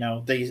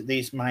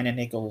these minor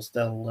niggles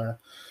they'll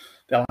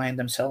iron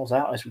themselves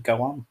out as we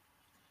go on.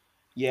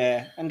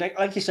 Yeah, and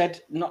like you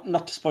said,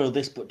 not to spoil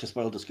this, but to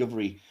spoil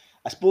Discovery.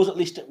 I suppose at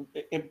least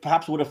it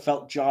perhaps would have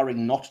felt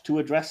jarring not to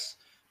address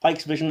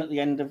Pike's vision at the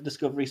end of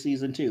Discovery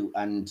Season 2,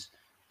 and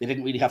they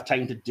didn't really have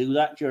time to do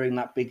that during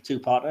that big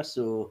 2-parter,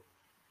 so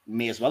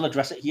may as well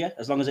address it here,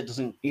 as long as it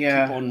doesn't keep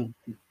on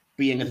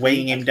being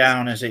weighing him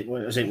down, as it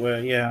were.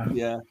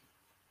 Yeah.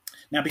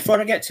 Now,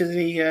 before I get to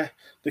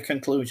the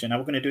conclusion,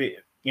 I'm going to do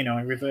it,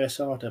 in reverse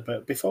order.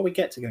 But before we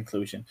get to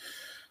conclusion,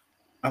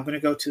 I'm going to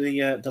go to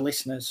the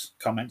listeners'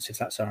 comments, if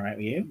that's all right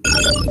with you.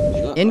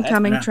 Sure,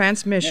 Incoming No.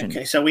 transmission.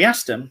 Okay, so we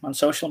asked them on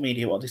social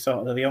media what they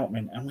thought of the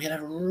opening, and we had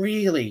a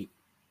really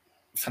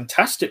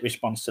fantastic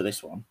response to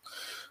this one.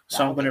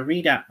 So I'm going to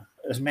read out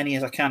as many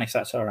as I can, if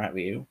that's all right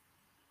with you.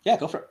 Yeah,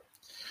 go for it.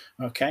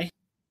 Okay.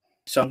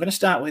 So I'm going to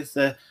start with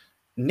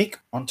Nick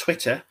on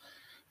Twitter.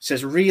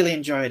 Says, really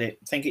enjoyed it.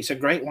 Think it's a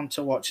great one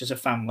to watch as a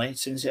family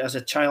since it has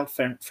a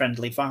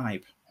child-friendly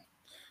vibe.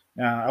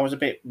 Now, I was a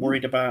bit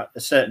worried about a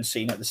certain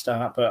scene at the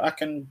start, but I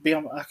can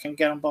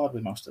get on board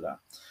with most of that.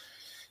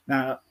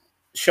 Now,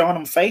 Sean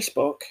on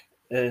Facebook,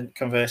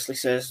 conversely,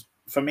 says,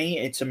 for me,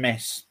 it's a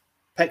miss.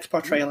 Peck's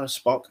portrayal of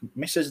Spock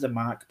misses the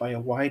mark by a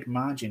wide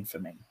margin for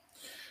me.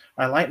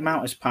 I like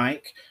Mount as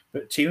Pike,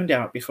 but tuned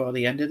out before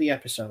the end of the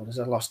episode as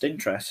I lost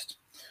interest.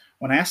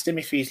 When I asked him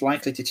if he's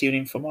likely to tune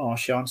in for more,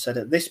 Sean said,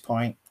 at this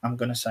point, I'm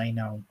going to say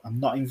no. I'm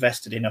not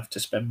invested enough to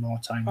spend more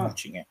time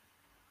watching it.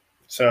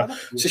 So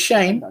it's a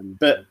shame,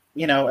 but,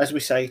 as we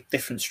say,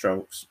 different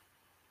strokes.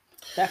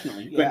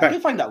 Definitely. Yeah, I do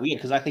find that weird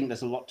because I think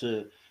there's a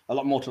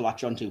lot more to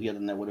latch onto here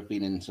than there would have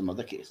been in some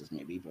other cases,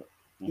 maybe. But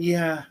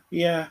yeah.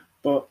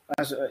 But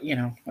as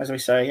we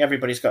say,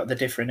 everybody's got the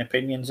different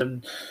opinions,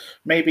 and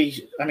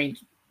maybe,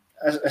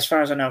 as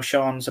far as I know,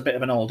 Sean's a bit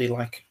of an oldie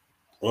like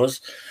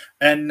us,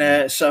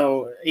 and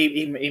so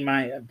he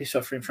might be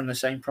suffering from the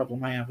same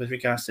problem I have with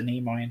regards to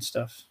Nimoy and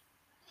stuff.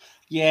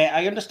 Yeah,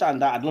 I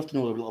understand that. I'd love to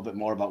know a little bit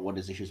more about what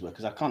his issues were,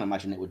 because I can't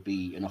imagine it would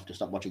be enough to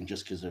stop watching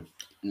just because of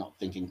not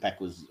thinking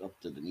Peck was up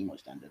to the Nimoy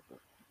standard. But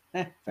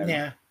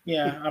fair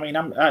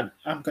enough.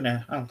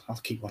 I'll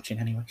keep watching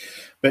anyway.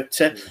 But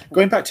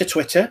going back to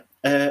Twitter,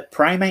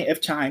 Primate of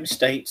Time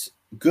states,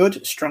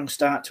 good, strong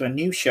start to a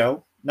new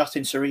show,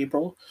 nothing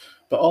cerebral,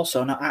 but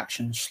also not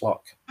action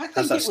schlock. I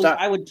think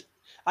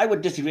I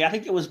would disagree. I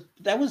think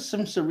there was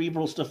some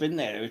cerebral stuff in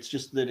there. It's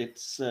just that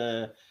it's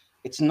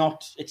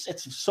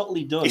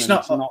subtly done.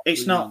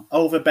 It's not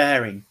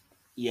overbearing.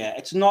 Yeah,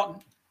 it's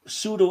not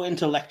pseudo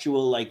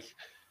intellectual like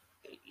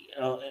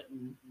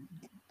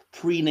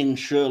preening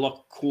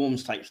Sherlock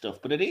Holmes type stuff,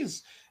 but it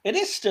is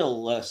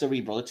still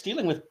cerebral. It's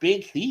dealing with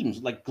big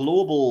themes like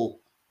global,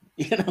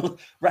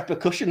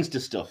 repercussions to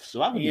stuff.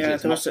 So I would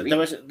there was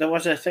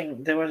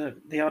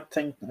the odd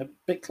thing a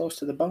bit close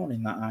to the bone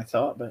in that, I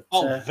thought, but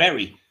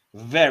very,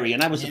 very,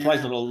 and I was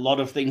surprised at a lot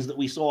of things that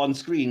we saw on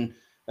screen.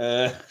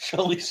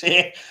 Shall we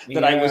say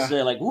that I was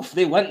like, oof,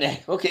 they went there.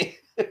 Okay,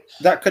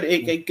 that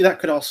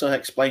could also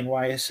explain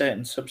why a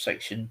certain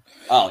subsection.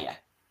 Oh yeah,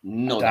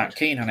 no, that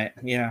keen on it.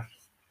 Yeah.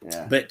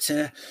 But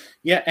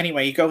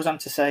anyway, he goes on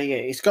to say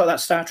it's got that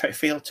Star Trek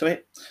feel to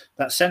it,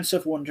 that sense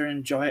of wonder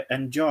and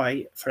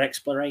joy for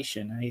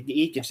exploration. And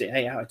he gives it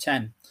 8 out of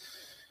 10.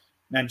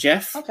 Now,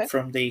 Jeff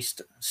from the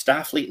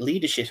Starfleet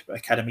Leadership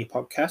Academy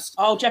podcast.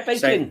 Oh, Jeff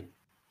Aiken.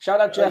 Shout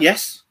out, Jeff.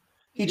 Yes.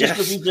 He just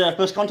received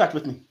first contact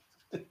with me.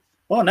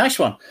 Oh, nice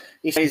one.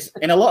 He says,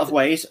 in a lot of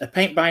ways, a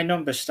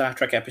paint-by-numbers Star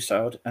Trek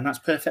episode, and that's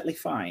perfectly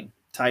fine.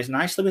 Ties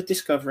nicely with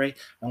Discovery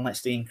and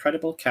lets the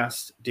incredible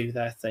cast do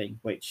their thing,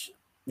 which...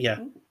 yeah,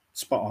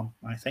 spot on,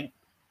 I think.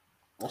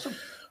 Awesome.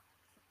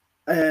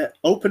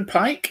 Open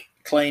Pike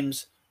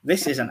claims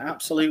this is an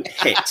absolute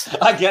hit.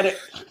 I get it.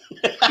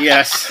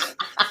 Yes.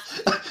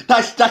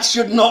 That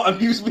should not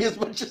amuse me as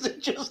much as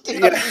it just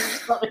did. Yeah.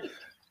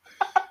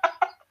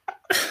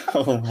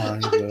 Oh my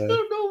God. I don't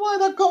know why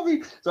that got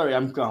me. Sorry,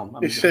 I'm gone.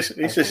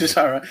 It's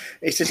all right.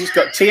 It's just he's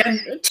got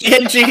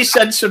TNG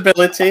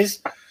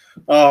sensibilities.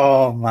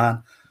 Oh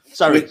man.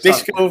 With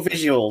disco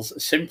visuals,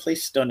 simply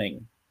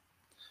stunning.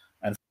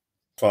 And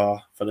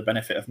for the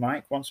benefit of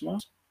Mike, once more,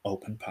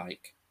 Open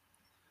Pike.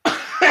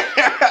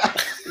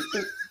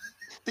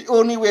 The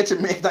only way to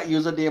make that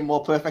username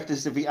more perfect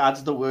is if he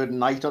adds the word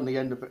night on the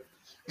end of it.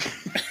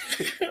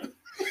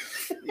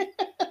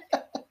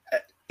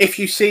 If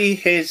you see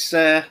his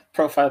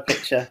profile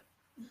picture,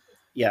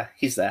 yeah,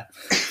 he's there.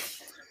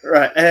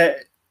 Right.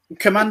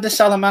 Commander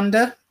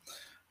Salamander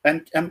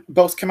and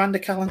both Commander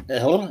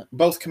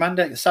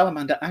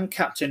Salamander and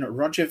Captain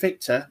Roger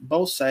Victor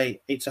both say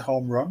it's a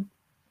home run.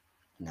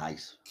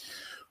 Nice.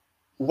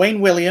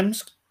 Wayne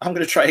Williams, I'm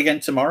going to try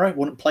again tomorrow.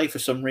 Wouldn't play for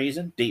some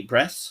reason. Deep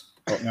breaths.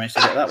 Hope you managed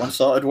to get that one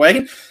sorted,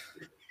 Wayne.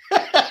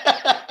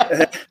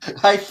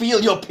 I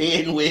feel your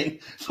pain, Wayne,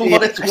 for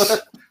what it's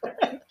worth.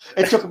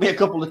 It took me a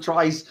couple of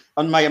tries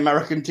on my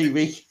American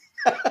TV.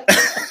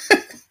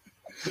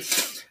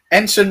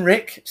 Ensign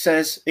Rick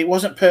says it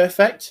wasn't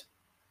perfect,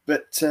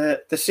 but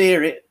the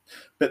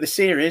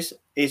series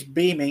is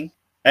beaming,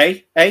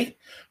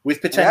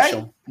 with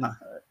potential. Right.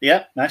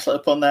 Yeah, nice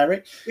little pun there,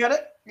 Rick. Got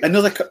it.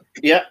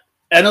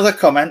 Another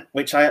comment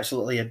which I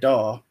absolutely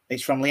adore.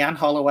 It's from Leanne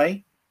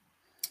Holloway.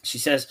 She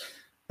says,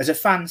 as a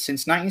fan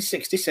since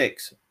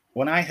 1966,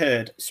 when I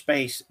heard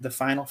Space, the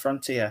Final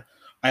Frontier,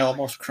 I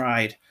almost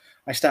cried.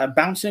 I started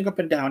bouncing up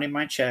and down in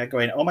my chair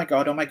going, oh my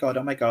God, oh my God,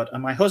 oh my God.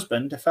 And my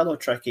husband, a fellow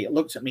Trekkie,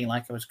 looked at me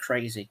like I was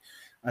crazy.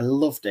 I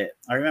loved it.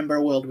 I remember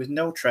a world with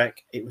no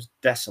Trek. It was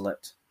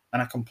desolate.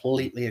 And I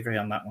completely agree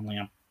on that one,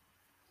 Liam.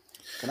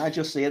 Can I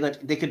just say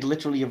that they could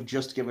literally have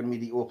just given me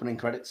the opening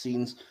credit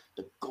scenes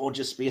the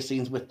gorgeous space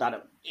scenes with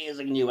that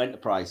amazing new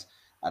Enterprise,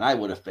 and I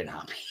would have been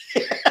happy.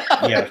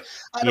 Yeah.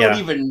 I don't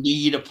even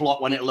need a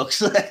plot when it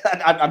looks.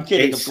 I'm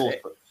kidding, of course.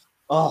 But,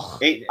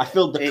 I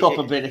filled the cup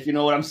a bit, if you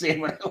know what I'm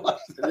saying. When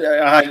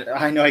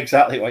I know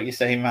exactly what you're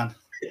saying, man.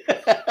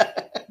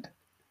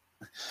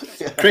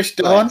 Chris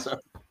Dawn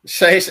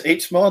says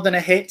it's more than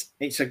a hit;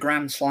 it's a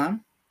grand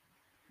slam.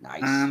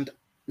 Nice. And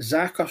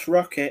Zarkos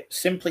Rocket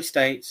simply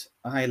states,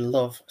 "I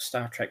love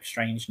Star Trek: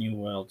 Strange New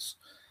Worlds."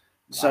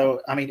 Wow.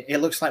 So, I mean, it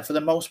looks like for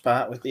the most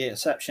part, with the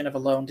exception of a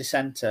lone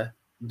dissenter,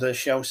 the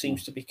show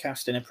seems to be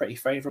cast in a pretty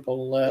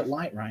favourable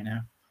light right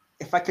now.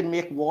 If I can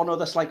make one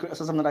other slight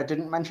criticism that I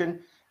didn't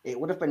mention, it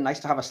would have been nice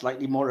to have a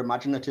slightly more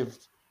imaginative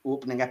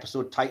opening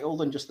episode title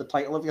than just the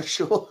title of your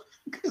show,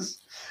 because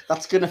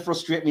that's going to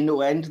frustrate me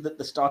no end that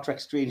the Star Trek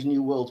Strange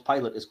New Worlds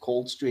pilot is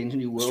called Strange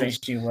New Worlds.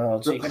 Strange New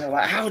Worlds. So you're going to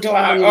like, how do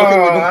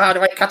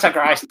I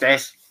categorize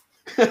this?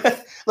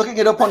 Looking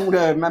it up on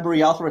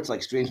Memory Alpha, it's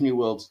like Strange New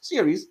Worlds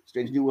series,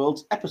 Strange New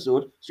Worlds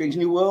episode, Strange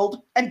New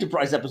World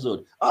Enterprise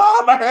episode.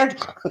 Oh, my head!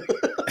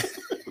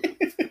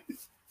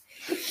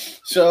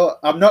 So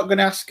I'm not going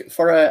to ask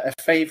for a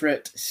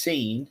favourite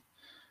scene,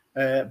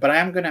 but I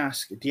am going to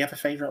ask, do you have a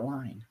favourite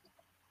line?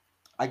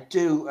 I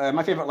do.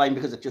 My favourite line,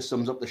 because it just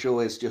sums up the show,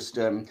 is just,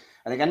 and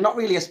again, not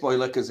really a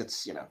spoiler, because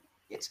it's,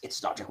 it's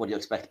Star Trek, what do you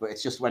expect? But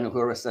it's just when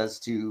Uhura says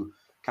to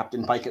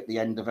Captain Pike at the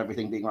end of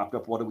everything being wrapped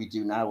up, what do we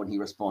do now? And he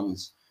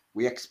responds,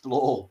 we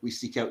explore, we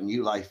seek out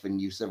new life and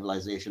new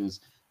civilizations,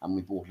 and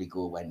we boldly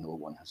go where no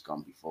one has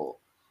gone before.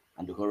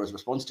 And Uhura's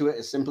response to it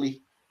is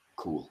simply,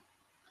 cool,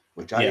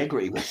 which I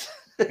agree with.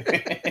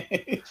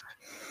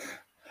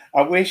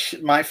 I wish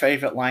my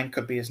favourite line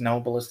could be as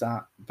noble as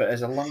that, but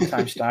as a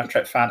long-time Star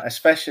Trek fan,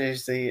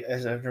 especially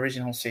as an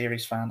original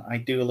series fan, I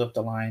do love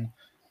the line,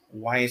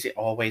 why is it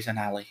always an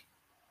alley?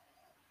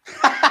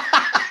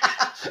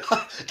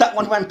 That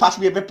one went past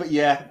me a bit, but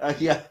yeah,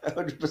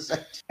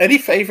 100%. Any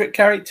favourite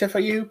character for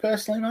you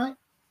personally, Mike?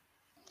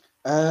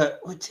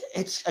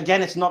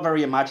 It's not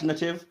very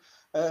imaginative,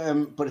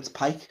 but it's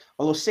Pike.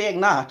 Although saying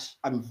that,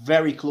 I'm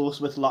very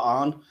close with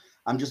La'an.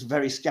 I'm just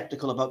very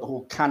skeptical about the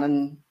whole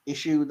canon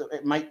issue that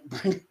it might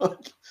bring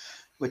up.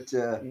 But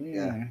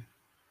yeah.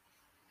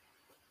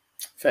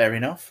 Fair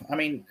enough. I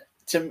mean,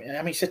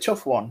 it's a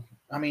tough one.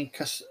 I mean,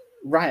 because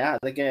right out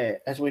of the gate,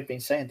 as we've been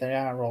saying, they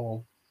are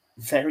all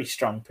very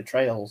strong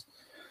portrayals.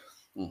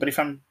 But if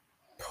I'm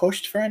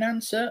pushed for an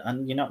answer,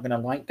 and you're not going to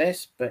like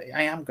this, but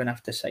I am going to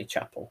have to say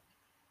Chapel.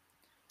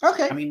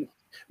 Okay. I mean,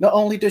 not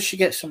only does she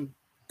get some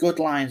good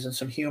lines and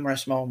some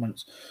humorous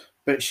moments,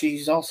 but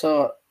she's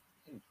also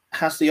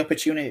has the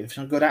opportunity for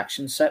some good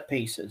action set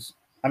pieces.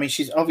 I mean,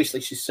 she's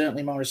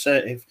certainly more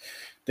assertive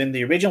than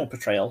the original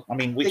portrayal. I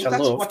mean, which I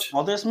loved. What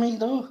bothers me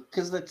though,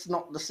 because it's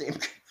not the same.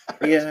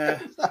 Yeah.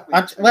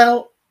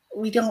 Well,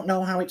 we don't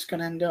know how it's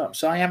going to end up,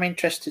 so I am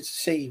interested to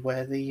see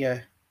where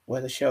the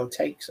show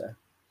takes her.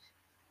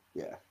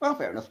 Yeah, well,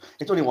 fair enough.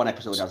 It's only one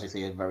episode, as I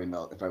say. It very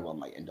well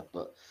might end up,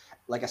 but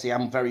like I say,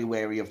 I'm very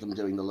wary of them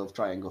doing the love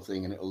triangle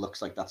thing, and it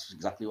looks like that's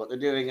exactly what they're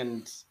doing.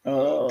 And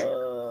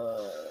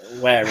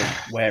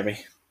wary.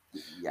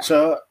 Yeah.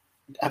 So,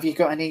 have you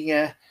got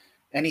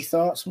any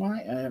thoughts,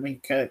 Mike? I mean,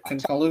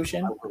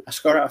 conclusion? A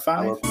score out of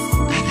 5?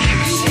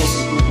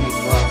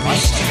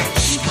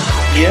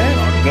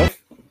 Yeah,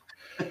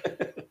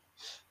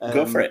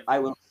 go for it. I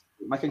will.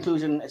 My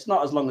conclusion, it's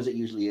not as long as it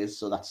usually is,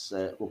 so that's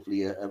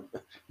hopefully a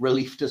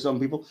relief to some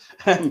people.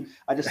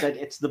 I just said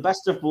it's the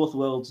best of both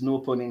worlds, no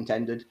pun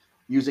intended,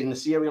 using the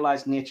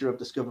serialized nature of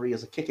Discovery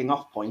as a kicking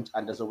off point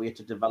and as a way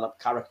to develop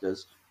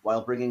characters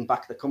while bringing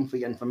back the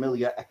comfy and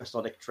familiar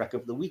episodic Trek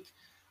of the week.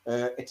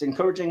 It's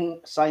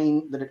encouraging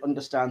sign that it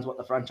understands what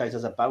the franchise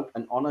is about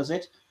and honors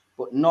it,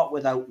 but not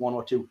without one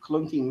or two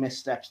clunky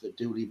missteps that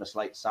do leave a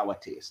slight sour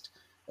taste.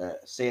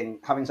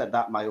 Having said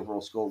that, my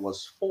overall score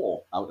was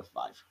 4 out of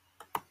 5.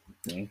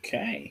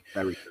 Okay.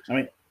 Very good. I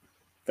mean,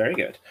 very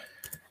good.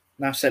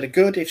 Now said a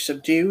good, if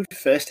subdued,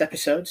 first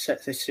episode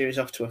sets this series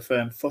off to a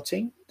firm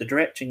footing. The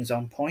directing's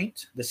on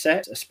point. The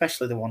set,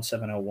 especially the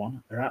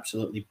 1701, are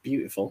absolutely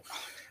beautiful.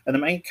 And the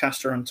main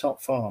cast are on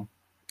top form.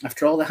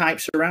 After all the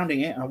hype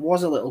surrounding it, I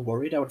was a little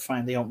worried I would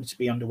find the opening to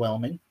be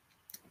underwhelming.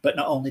 But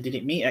not only did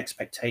it meet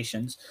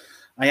expectations,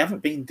 I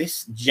haven't been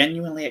this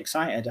genuinely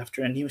excited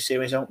after a new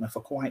series opener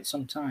for quite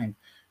some time.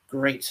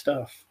 Great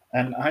stuff.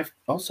 And I've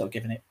also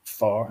given it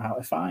 4 out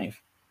of 5.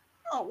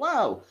 Oh,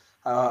 wow.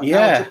 Now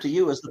it's up to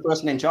you as the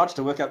person in charge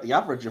to work out the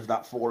average of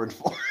that 4 and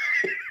 4.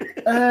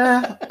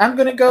 I'm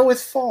going to go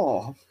with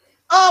 4.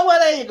 Oh, well,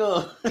 there you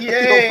go.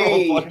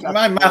 Yay!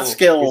 My math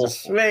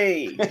skills.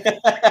 Wait.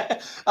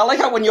 I like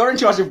how when you're in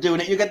charge of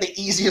doing it, you get the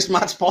easiest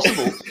maths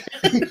possible.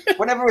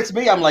 Whenever it's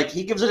me, I'm like,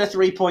 he gives it a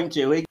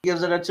 3.2, he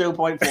gives it a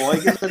 2.4,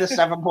 he gives it a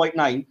 7.9. What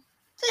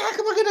the heck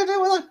am I going to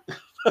do with it?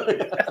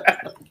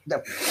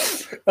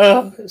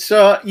 No.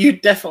 So you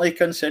definitely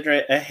consider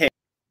it a hit.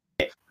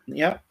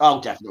 Yeah.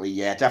 Oh, definitely.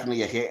 Yeah,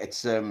 definitely a hit.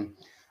 It's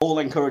all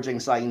encouraging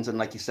signs, and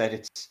like you said,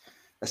 it's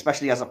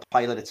especially as a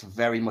pilot, it's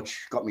very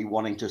much got me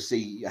wanting to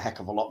see a heck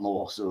of a lot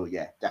more. So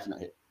yeah,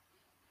 definitely.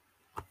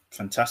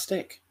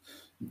 Fantastic.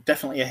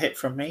 definitely a hit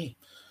from me.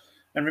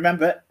 And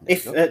remember,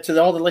 if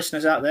to all the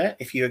listeners out there,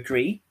 if you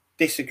agree,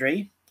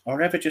 disagree,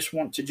 or ever just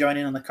want to join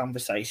in on the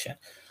conversation,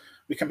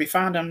 we can be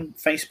found on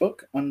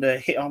Facebook under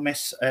Hit or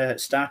Miss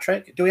Star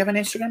Trek. Do we have an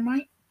Instagram,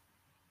 Mike?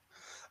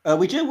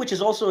 We do, which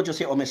is also just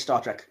Hit or Miss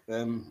Star Trek.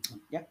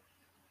 Yeah.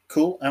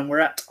 Cool. And we're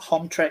at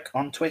HoM Trek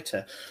on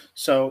Twitter.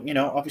 So,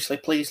 obviously,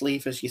 please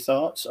leave us your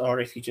thoughts, or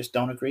if you just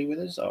don't agree with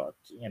us, or,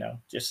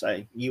 just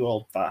say, you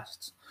old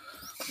bastards.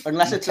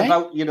 Unless it's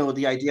about,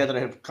 the idea that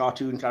a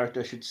cartoon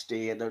character should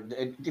stay.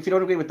 If you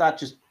don't agree with that,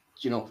 just,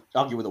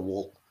 argue with a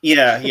wall.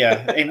 Yeah.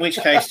 In which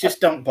case,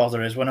 just don't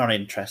bother us. We're not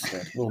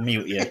interested. We'll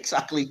mute you.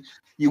 Exactly.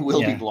 You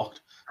will be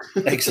blocked.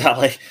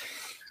 Exactly.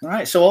 All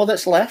right. So all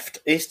that's left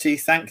is to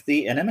thank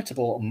the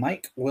inimitable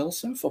Mike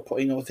Wilson for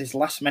putting up with his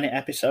last-minute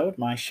episode,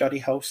 my shoddy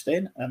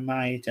hosting, and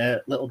my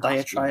little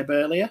diatribe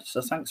earlier.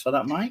 So thanks for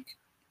that, Mike.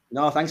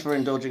 No, thanks for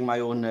indulging my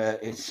own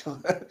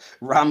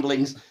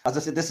ramblings. As I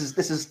said, this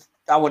is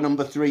our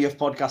number 3 of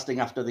podcasting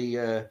after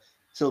the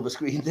silver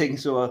screen thing.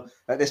 So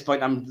at this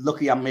point, I'm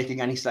lucky I'm making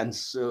any sense.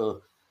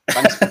 So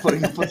thanks for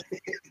putting up with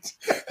it.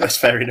 That's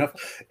fair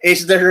enough.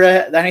 Is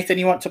there anything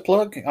you want to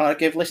plug or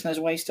give listeners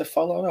ways to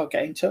follow or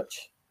get in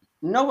touch?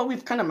 No, well,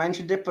 we've kind of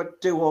mentioned it,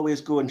 but do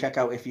always go and check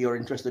out if you're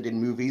interested in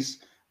movies.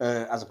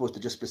 As opposed to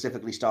just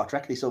specifically Star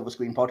Trek, the Silver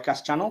Screen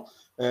podcast channel.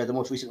 The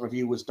most recent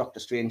review was Doctor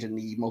Strange in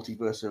the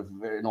Multiverse of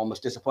Enormous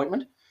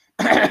Disappointment.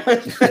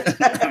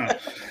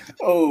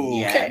 Oh,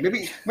 yeah.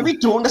 Okay. Maybe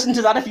don't listen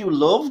to that if you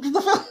loved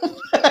the film.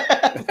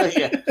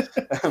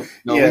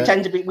 We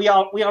tend to be. We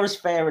are as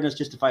fair and as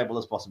justifiable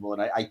as possible,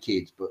 and I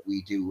kid, but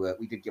we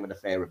did give it a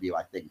fair review,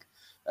 I think.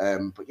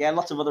 But yeah,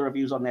 lots of other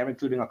reviews on there,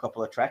 including a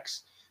couple of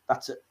treks.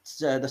 That's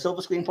the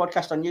Silver Screen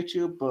podcast on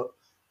YouTube, but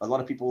a lot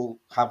of people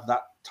have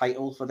that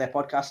title for their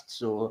podcast,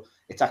 so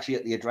it's actually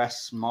at the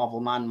address Marvel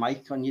Man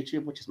Mike on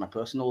YouTube, which is my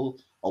personal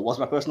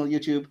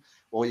YouTube,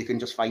 or you can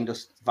just find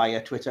us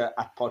via Twitter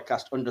at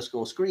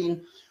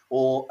podcast_screen,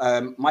 or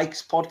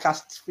Mike's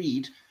podcasts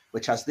feed,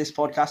 which has this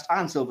podcast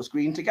and Silver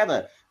Screen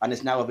together, and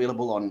is now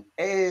available on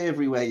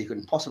everywhere you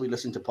can possibly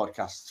listen to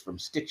podcasts, from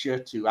Stitcher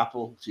to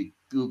Apple to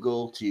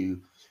Google to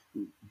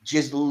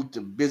Jizzle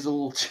to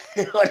Bizzle to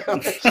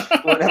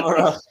whatever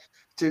else.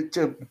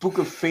 To Book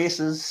of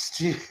Faces,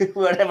 to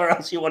whatever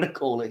else you want to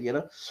call it,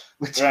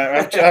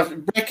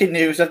 Right, breaking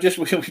news!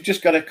 We've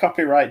just got a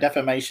copyright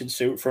defamation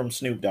suit from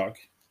Snoop Dogg.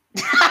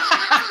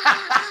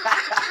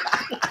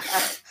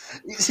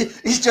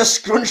 He's just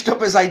scrunched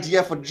up his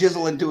idea for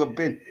Jizzle into a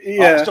bin.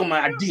 Yeah, it's still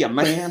my idea,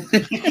 man.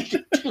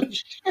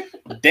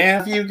 Dan,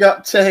 have you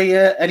got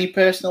any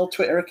personal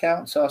Twitter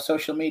accounts or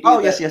social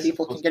media yes,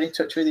 people can get in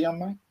touch with you on,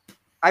 Mike?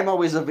 I'm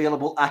always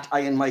available at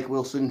Iron Mike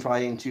Wilson,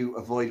 trying to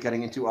avoid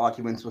getting into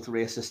arguments with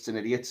racists and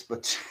idiots,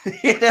 but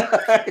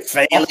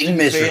failing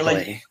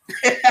miserably.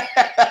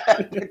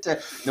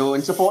 No,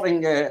 in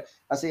supporting, I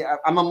say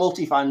I'm a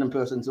multi-fandom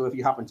person, so if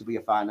you happen to be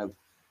a fan of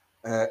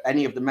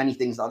any of the many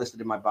things that are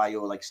listed in my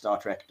bio, like Star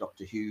Trek,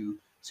 Doctor Who,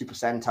 Super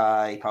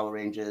Sentai, Power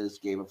Rangers,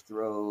 Game of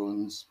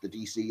Thrones, the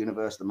DC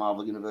universe, the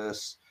Marvel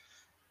universe,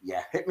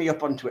 yeah, hit me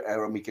up on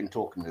Twitter and we can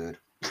talk nerd.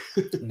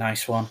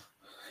 Nice one.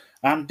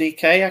 I'm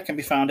DK. I can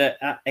be found at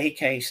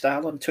AK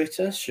Style on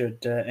Twitter,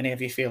 should any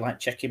of you feel like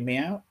checking me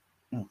out.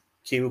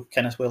 Q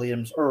Kenneth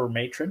Williams or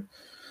Matron.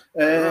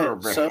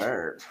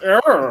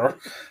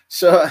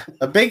 So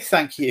a big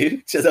thank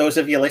you to those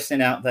of you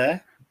listening out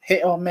there.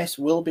 Hit or Miss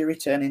will be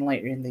returning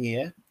later in the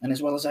year, and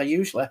as well as our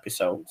usual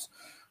episodes,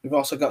 we've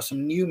also got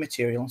some new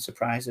material and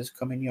surprises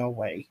coming your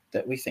way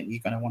that we think you're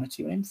going to want to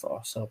tune in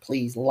for. So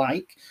please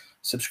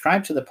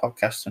subscribe to the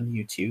podcast on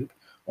YouTube,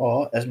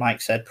 or, as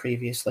Mike said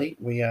previously,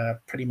 we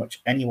are pretty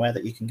much anywhere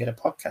that you can get a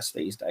podcast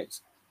these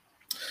days.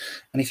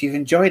 And if you've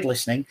enjoyed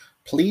listening,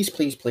 please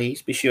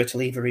be sure to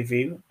leave a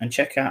review and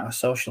check out our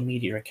social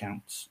media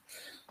accounts.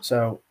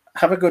 So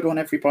have a good one,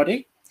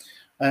 everybody.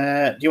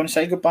 Do you want to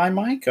say goodbye,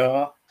 Mike?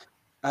 Or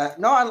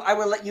no, I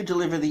will let you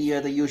deliver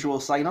the usual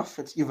sign-off.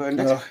 You've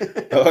earned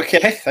it.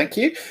 Okay, thank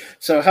you.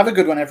 So have a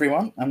good one,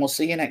 everyone, and we'll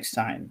see you next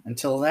time.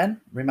 Until then,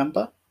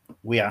 remember,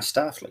 we are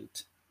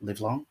Starfleet.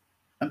 Live long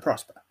and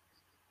prosper.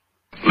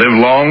 Live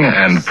long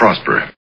and prosper.